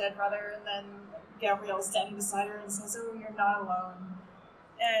to her dead brother, and then Gabrielle's standing beside her and says, "Oh, you're not alone."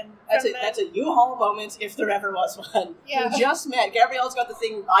 And that's a U-Haul moment if there ever was one. Yeah. We just met. Gabrielle's got the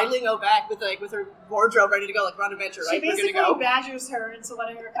thing idling out back with her wardrobe ready to go, like, we're on adventure, right? She basically We're gonna go. badgers her into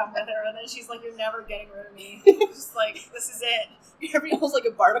letting her come with her, and then she's like, "You're never getting rid of me." Just like, this is it. Gabrielle's like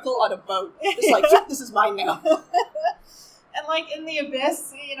a barnacle on a boat. Just like, this is mine now. And like in the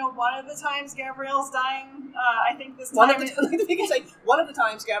abyss, you know, one of the times Gabrielle's dying, I think this time... One of the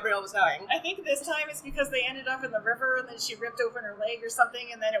times Gabrielle was dying. I think this time it's because they ended up in the river, and then she ripped open her leg or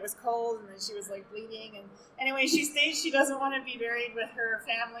something, and then it was cold, and then she was like bleeding. And anyway, she states she doesn't want to be buried with her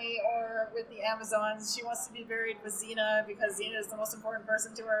family or with the Amazons. She wants to be buried with Xena because Xena is the most important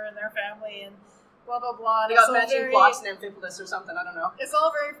person to her and their family, and blah blah blah. They got matching plots and amphipolis or something, I don't know. It's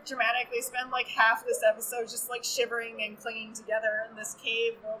all very dramatic. They spend like half this episode just like shivering and clinging together in this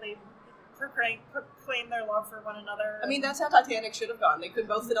cave while they proclaim their love for one another. I mean, that's how Titanic should have gone. They could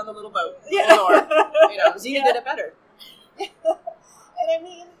both sit on the little boat. Yeah. You know, Xena did it better. And I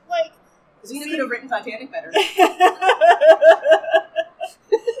mean, like... Xena could have written Titanic better.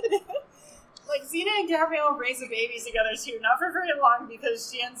 Like, Xena and Gabrielle raise a baby together, too. Not for very long,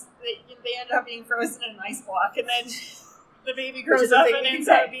 because they end up being frozen in an ice block, and then the baby grows up and ends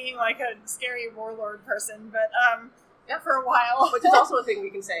up being, like, a scary warlord person. But, for a while. Which is also a thing we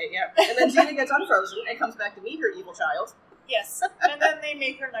can say, yeah. And then Xena gets unfrozen and comes back to meet her evil child. Yes. And then they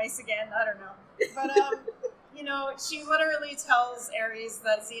make her nice again. I don't know. But, you know, she literally tells Ares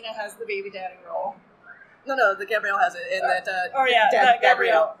that Xena has the baby daddy role. No, the Gabrielle has it, and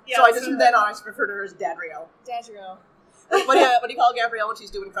Gabrielle. Yeah, so I just from then on, I refer to her as Dadrielle. Dadrielle. What do you call Gabrielle when she's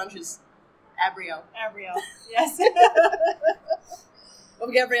doing crunches? Abrielle. Yes.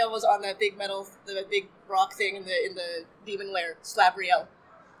 When Gabrielle was on that big the big rock thing in the demon lair, Slabrielle.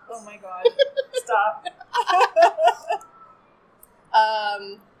 Oh my god! Stop.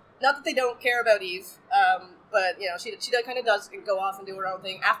 Not that they don't care about Eve, but you know she kind of does go off and do her own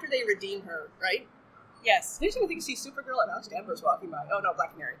thing after they redeem her, right? Yes. There's anything to see Supergirl and Alex Danvers walking by. Oh no,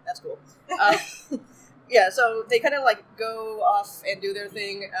 Black Canary. That's cool. Yeah, so they kind of like go off and do their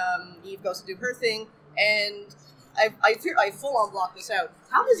thing. Eve goes to do her thing, and I full on block this out.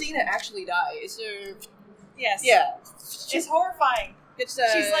 How does Xena actually die? Is there? Yes. Yeah. It's horrifying. She's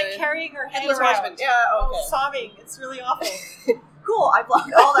like carrying her head Headless around. Horseman. Yeah. Okay. Sobbing. It's really awful. Cool. I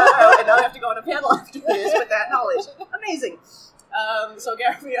blocked all that out, and now I have to go on a panel after this with that knowledge. Amazing. So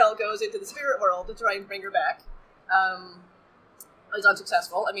Gabrielle goes into the spirit world to try and bring her back. It was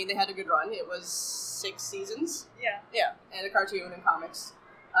unsuccessful. I mean, they had a good run. It was 6 seasons. Yeah. Yeah, and a cartoon and comics.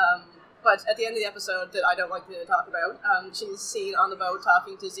 But at the end of the episode that I don't like to talk about, she's seen on the boat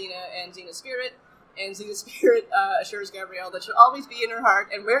talking to Xena and Xena's spirit, and Xena's spirit assures Gabrielle that she'll always be in her heart,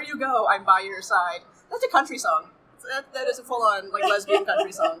 and where you go, I'm by your side. That's a country song. That is a full-on like lesbian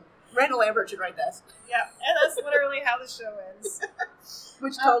country song. Randall Lambert should write that. Yeah, and that's literally how the show ends.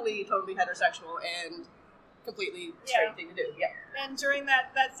 Which totally heterosexual and completely straight thing to do. Yeah. And during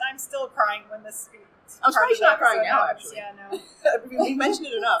that I'm still crying when this. I'm surprised you're not crying now. Happens. Actually, yeah, no. We mentioned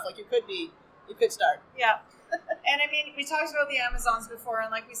it enough. Like you could start. Yeah, and I mean, we talked about the Amazons before,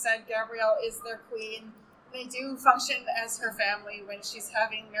 and like we said, Gabrielle is their queen. They do function as her family when she's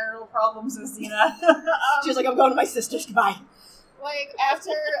having marital problems with Xena. She's like, I'm going to my sister's. Goodbye. Like,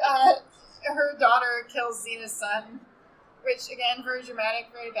 after her daughter kills Xena's son, which, again, very dramatic,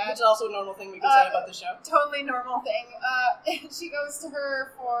 very bad. Which is also a normal thing we can say about the show. Totally normal thing. She goes to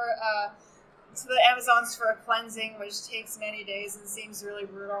her to the Amazons for a cleansing, which takes many days and seems really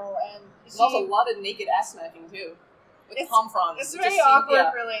brutal. And there's also a lot of naked ass smacking, too. With palm fronds. It's very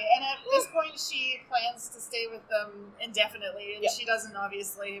awkward, really. And at this point, she plans to stay with them indefinitely, and she doesn't,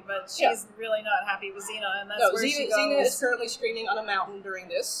 obviously, but she's really not happy with Xena, and that's where she goes. Xena is currently screaming on a mountain during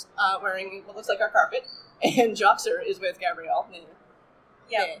this, wearing what looks like our carpet, and Joxer is with Gabrielle.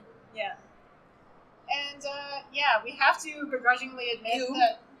 Yeah. And, we have to begrudgingly admit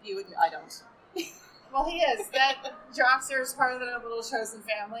that... I don't. Well, he is. That Joxer is part of the little chosen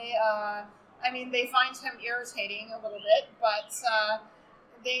family. I mean, they find him irritating a little bit, but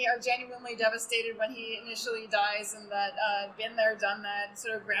they are genuinely devastated when he initially dies in that Been There, Done That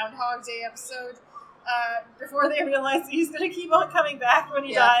sort of Groundhog Day episode. Before they realize he's going to keep on coming back when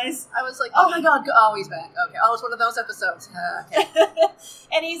he dies. I was like, oh my god, oh, he's back. Okay, oh, it's one of those episodes. Okay.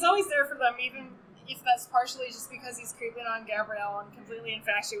 And he's always there for them, even if that's partially just because he's creeping on Gabrielle and completely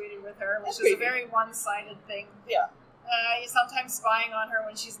infatuated with her, which is a very one-sided thing. Yeah. He's sometimes spying on her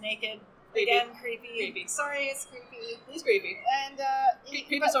when she's naked. Creepy. Again, creepy. Sorry, it's creepy. He's creepy. And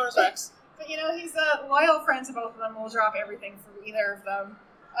Creepysaurus Rex. But he's a loyal friend to both of them. Will drop everything for either of them.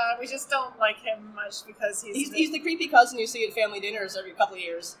 We just don't like him much because he's the creepy cousin you see at family dinners every couple of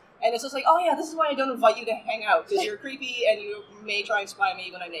years. And it's just like, oh yeah, this is why I don't invite you to hang out, because you're creepy and you may try and spy on me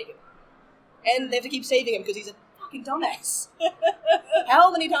when I'm naked. And they have to keep saving him because he's a fucking dumbass.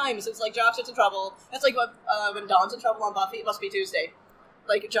 How many times it's like Jock gets in trouble? That's like when Dawn's in trouble on Buffy, it must be Tuesday.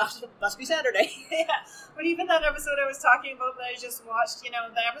 Like, Jock must be Saturday. Yeah, but even that episode I was talking about that I just watched, the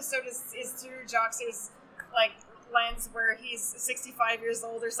episode is through Jock's, like, lens where he's 65 years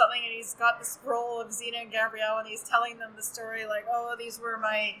old or something, and he's got the scroll of Xena and Gabrielle, and he's telling them the story like, oh, these were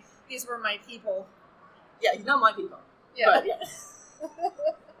my people. Yeah, he's not my people. Yeah. But, yeah.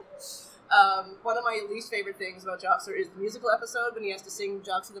 One of my least favorite things about Joxer is the musical episode when he has to sing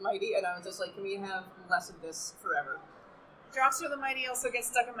Joxer the Mighty, and I was just like, can we have less of this forever? Joxer the Mighty also gets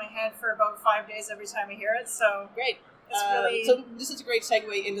stuck in my head for about 5 days every time I hear it, so... Great. It's really... So this is a great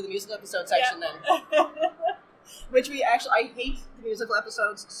segue into the musical episode section then. Which I hate the musical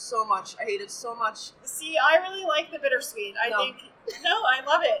episodes so much. I hate it so much. See, I really like the Bittersweet. I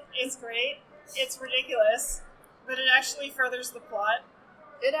love it. It's great. It's ridiculous. But it actually furthers the plot.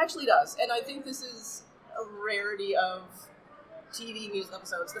 It actually does. And I think this is a rarity of TV musical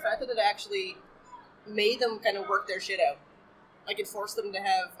episodes. The fact that it actually made them kind of work their shit out. Like, it forced them to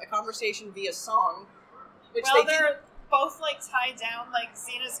have a conversation via song. Which they're both, like, tied down. Like,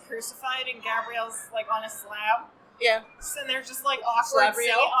 Xena's crucified and Gabrielle's, like, on a slab. Yeah. And they're just, like, awkward.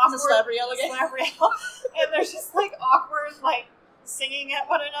 Slabrielle again? Slabrielle. And they're just, like, awkward, like, singing at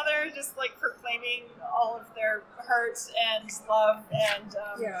one another, just, like, proclaiming all of their hurt and love and,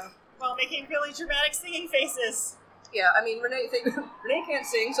 well, making really dramatic singing faces. Yeah, I mean, Renee can't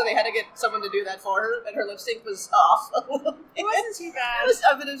sing, so they had to get someone to do that for her, and her lip sync was off a little bit. It wasn't too bad. It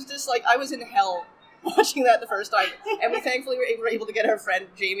was just like, I was in hell watching that the first time, and we thankfully were able to get our friend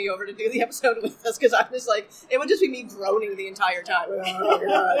Jamie over to do the episode with us, because I was like, it would just be me groaning the entire time.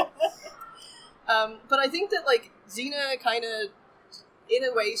 Oh, God. But I think that, like, Xena kind of, in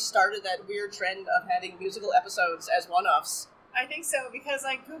a way, started that weird trend of having musical episodes as one-offs. I think so, because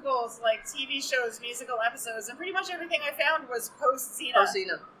I Googled, like, TV shows, musical episodes, and pretty much everything I found was post-Xena.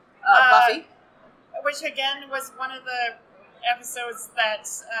 Post-Xena. Buffy? Which, again, was one of the episodes that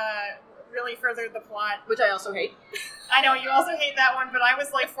really furthered the plot. Which I also hate. I know, you also hate that one, but I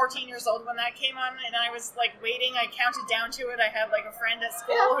was, like, 14 years old when that came on, and I was, like, waiting. I counted down to it. I had, like, a friend at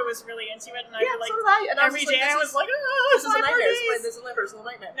school who was really into it, and I would, like, so did I. And every day I was like, this is a nightmare. This is my personal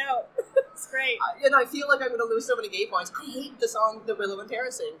nightmare. No, it's great. And I feel like I'm going to lose so many gay points. I hate the song that Willow and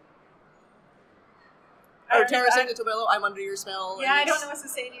Tara sing. Or Tara sings it to Willow, I'm under your spell. Yeah, I don't know what to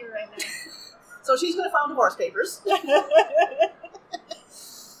say to you right now. So she's going to file divorce papers.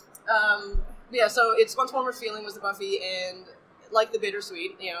 Yeah, so it's Once More Feeling was the Buffy, and like the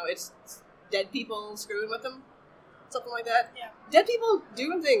Bittersweet, it's dead people screwing with them. Something like that. Yeah. Dead people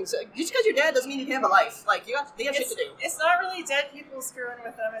doing things. Just because you're dead doesn't mean you can't have a life. Like, they have shit to do. It's not really dead people screwing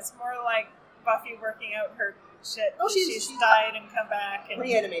with them. It's more like Buffy working out her shit. Oh, she's died and come back. And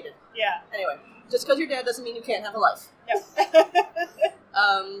reanimated. Yeah. Anyway, just because you're dead doesn't mean you can't have a life. Yeah.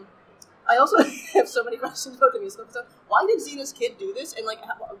 I also have so many questions about the musical episode. Why did Xena's kid do this? And, like,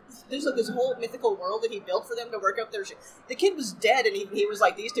 there's, like, this whole mythical world that he built for them to work out their shit. The kid was dead, and he was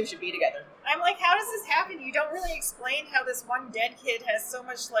like, these two should be together. I'm like, how does this happen? You don't really explain how this one dead kid has so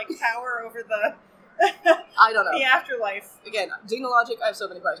much, like, power over the... I don't know. The afterlife. Again, Xena logic, I have so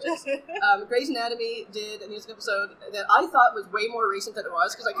many questions. Grey's Anatomy did a music episode that I thought was way more recent than it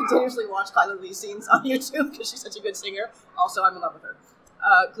was, because I continuously watch Kyler Lee's scenes on YouTube, because she's such a good singer. Also, I'm in love with her.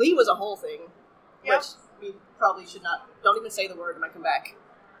 Glee was a whole thing, which we probably should not. Don't even say the word when I come back.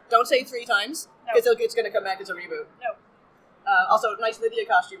 Don't say it 3 times, because it's going to come back as a reboot. No. Also, nice Lydia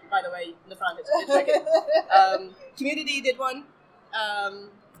costume, by the way, in the front. Check it. Community did one.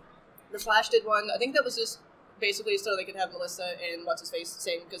 The Flash did one. I think that was just basically so they could have Melissa and What's-His-Face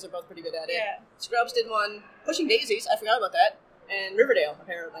sing, because they're both pretty good at it. Yeah. Scrubs did one. Pushing Daisies, I forgot about that. And Riverdale,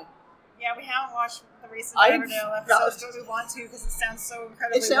 apparently. Yeah, we haven't watched the recent Riverdale episodes, but we want to because it sounds so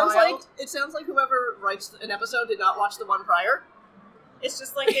incredibly wild. It sounds like whoever writes an episode did not watch the one prior. It's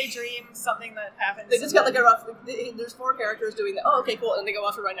just like they dream something that happens. They just got like a rough. There's 4 characters doing that. Oh, okay, cool, and they go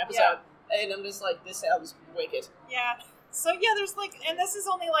off to write an episode, and I'm just like, this sounds wicked. Yeah. So yeah, there's like, and this is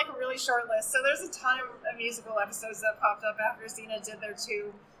only like a really short list. So there's a ton of musical episodes that popped up after Xena did their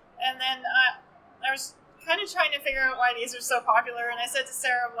 2, and then I was kind of trying to figure out why these are so popular, and I said to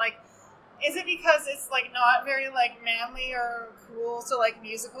Sarah, like, is it because it's like not very like manly or cool to like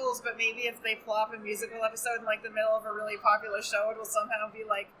musicals, but maybe if they plop a musical episode in like the middle of a really popular show, it will somehow be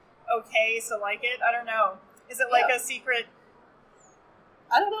like okay, so like it? I don't know. Is it like a secret?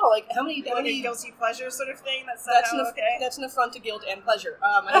 I don't know, like how many guilty pleasure sort of thing that's okay. That's an affront to guilt and pleasure.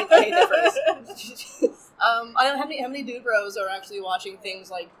 I hate that phrase. I don't know how many dude bros are actually watching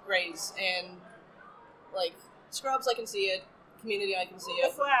things like Grey's and like Scrubs. I can see it. Community, I can see it.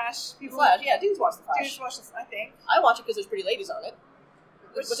 The Flash. Yeah, dudes watch The Flash. Dudes watch this, I think. I watch it because there's pretty ladies on it,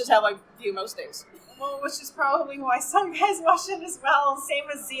 which is how I view most things. Well, which is probably why some guys watch it as well. Same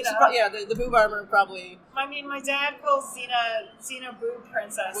as Xena. The boob armor probably. I mean, my dad calls Xena Boob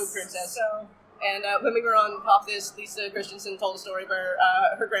Princess. Boob Princess. So. And when we were on Pop This, Lisa Christensen told a story where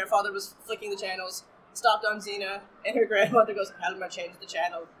her grandfather was flicking the channels, stopped on Xena, and her grandmother goes, "Helma, change the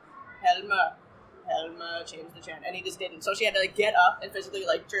channel. Helma, change the channel," and he just didn't. So she had to like get up and physically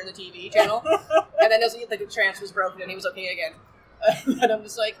like turn the TV channel, and then the trance was broken and he was okay again. And I'm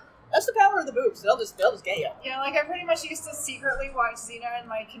just like, that's the power of the boobs. They'll just gay you. Yeah, like I pretty much used to secretly watch Xena in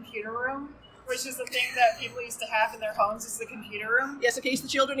my computer room, which is the thing that people used to have in their homes, is the computer room. Yes, in case the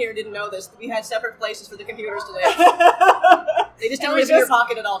children here didn't know this, we had separate places for the computers to live. They just didn't live in your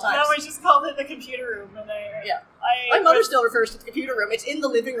pocket at all times. No, we just called it the computer room. My mother still refers to the computer room. It's in the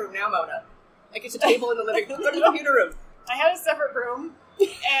living room now, Mona. Like, it's a table in the living room. Go to the computer room. I had a separate room,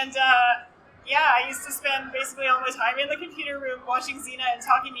 and I used to spend basically all my time in the computer room watching Xena and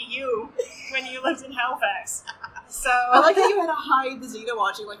talking to you when you lived in Halifax. So I like how you had to hide the Xena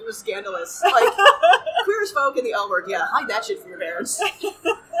watching like it was scandalous. Like, Queer as Folk and the L Word, hide that shit from your parents. Yeah,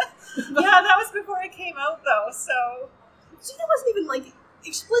 that was before it came out, though, so... Xena wasn't even, like,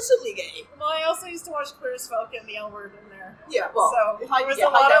 explicitly gay. Well, I also used to watch Queer as Folk and the L Word in there. Yeah, well... So, there was a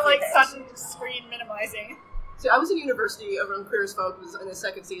lot of, like, sudden screen minimizing. So I was in university over on Queer as Folk, was in the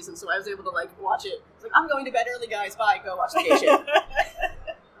 2nd season, so I was able to, like, watch it. It's like, I'm going to bed early, guys, bye, go watch the gay shit.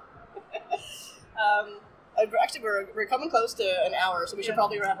 Actually, we're coming close to an hour, so we should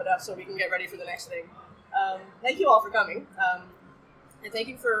probably wrap it up so we can get ready for the next thing. Thank you all for coming, and thank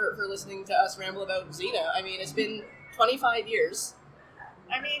you for listening to us ramble about Xena. I mean, it's been 25 years.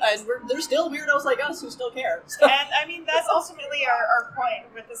 I mean, and there's still weirdos like us who still care. So. And I mean, that's ultimately our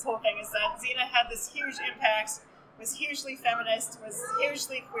point with this whole thing, is that Xena had this huge impact, was hugely feminist, was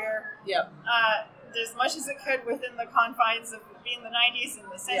hugely queer. Yep. Did as much as it could within the confines of being the 90s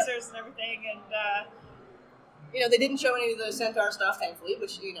and the censors and everything, and they didn't show any of the Centaur stuff, thankfully,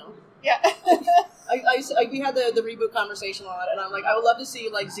 which, Yeah. we had the reboot conversation a lot, and I'm like, I would love to see,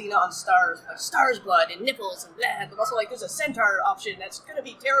 like, Xena on Stars, like, Stars blood and nipples and blah, but also, like, there's a Centaur option that's going to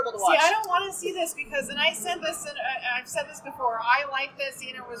be terrible to watch. See, I don't want to see this, because, and I said this, and I've said this before, I like that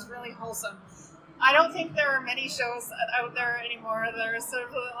Xena was really wholesome. I don't think there are many shows out there anymore that are sort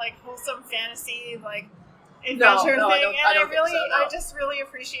of, like, wholesome fantasy, like, adventure thing, I just really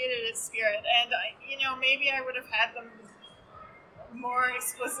appreciated its spirit, and maybe I would have had them more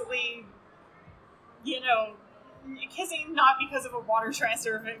explicitly, kissing, not because of a water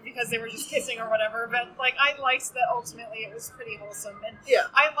transfer, but because they were just kissing or whatever, but like I liked that ultimately it was pretty wholesome, and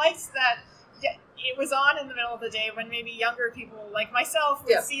I liked that it was on in the middle of the day when maybe younger people like myself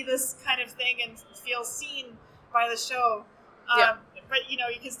would see this kind of thing and feel seen by the show. But you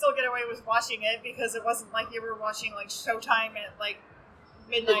can still get away with watching it because it wasn't like you were watching like Showtime at like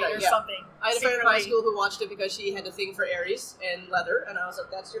midnight or something. I had a friend in high school who watched it because she had a thing for Aries and leather, and I was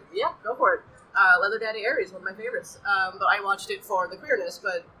like, "That's go for it." Leather Daddy Aries, one of my favorites. But I watched it for the queerness,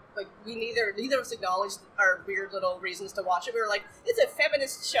 but like we neither of us acknowledged our weird little reasons to watch it. We were like, "It's a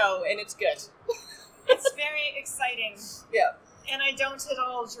feminist show and it's good." It's very exciting. Yeah. And I don't at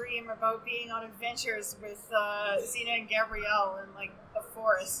all dream about being on adventures with Xena and Gabrielle in, like, the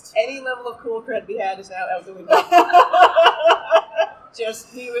forest. Any level of cool cred we had is now out the window.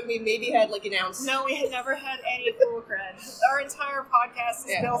 Just, we maybe had, like, an ounce. No, we had never had any cool cred. Our entire podcast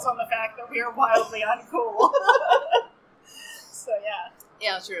is built on the fact that we are wildly uncool. So, yeah.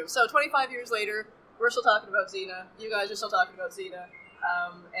 Yeah, true. So, 25 years later, we're still talking about Xena. You guys are still talking about Xena.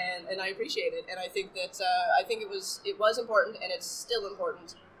 And I appreciate it, and I think that it was important, and it's still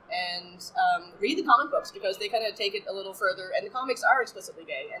important. And read the comic books because they kind of take it a little further, and the comics are explicitly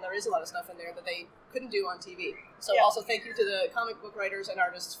gay, and there is a lot of stuff in there that they couldn't do on TV. So also thank you to the comic book writers and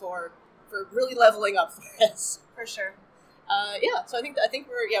artists for really leveling up for us. For sure. So I think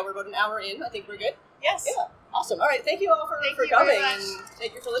we're about an hour in. I think we're good. Yes. Yeah. Awesome. All right. Thank you all for Thank you coming, very much. and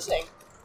thank you for listening.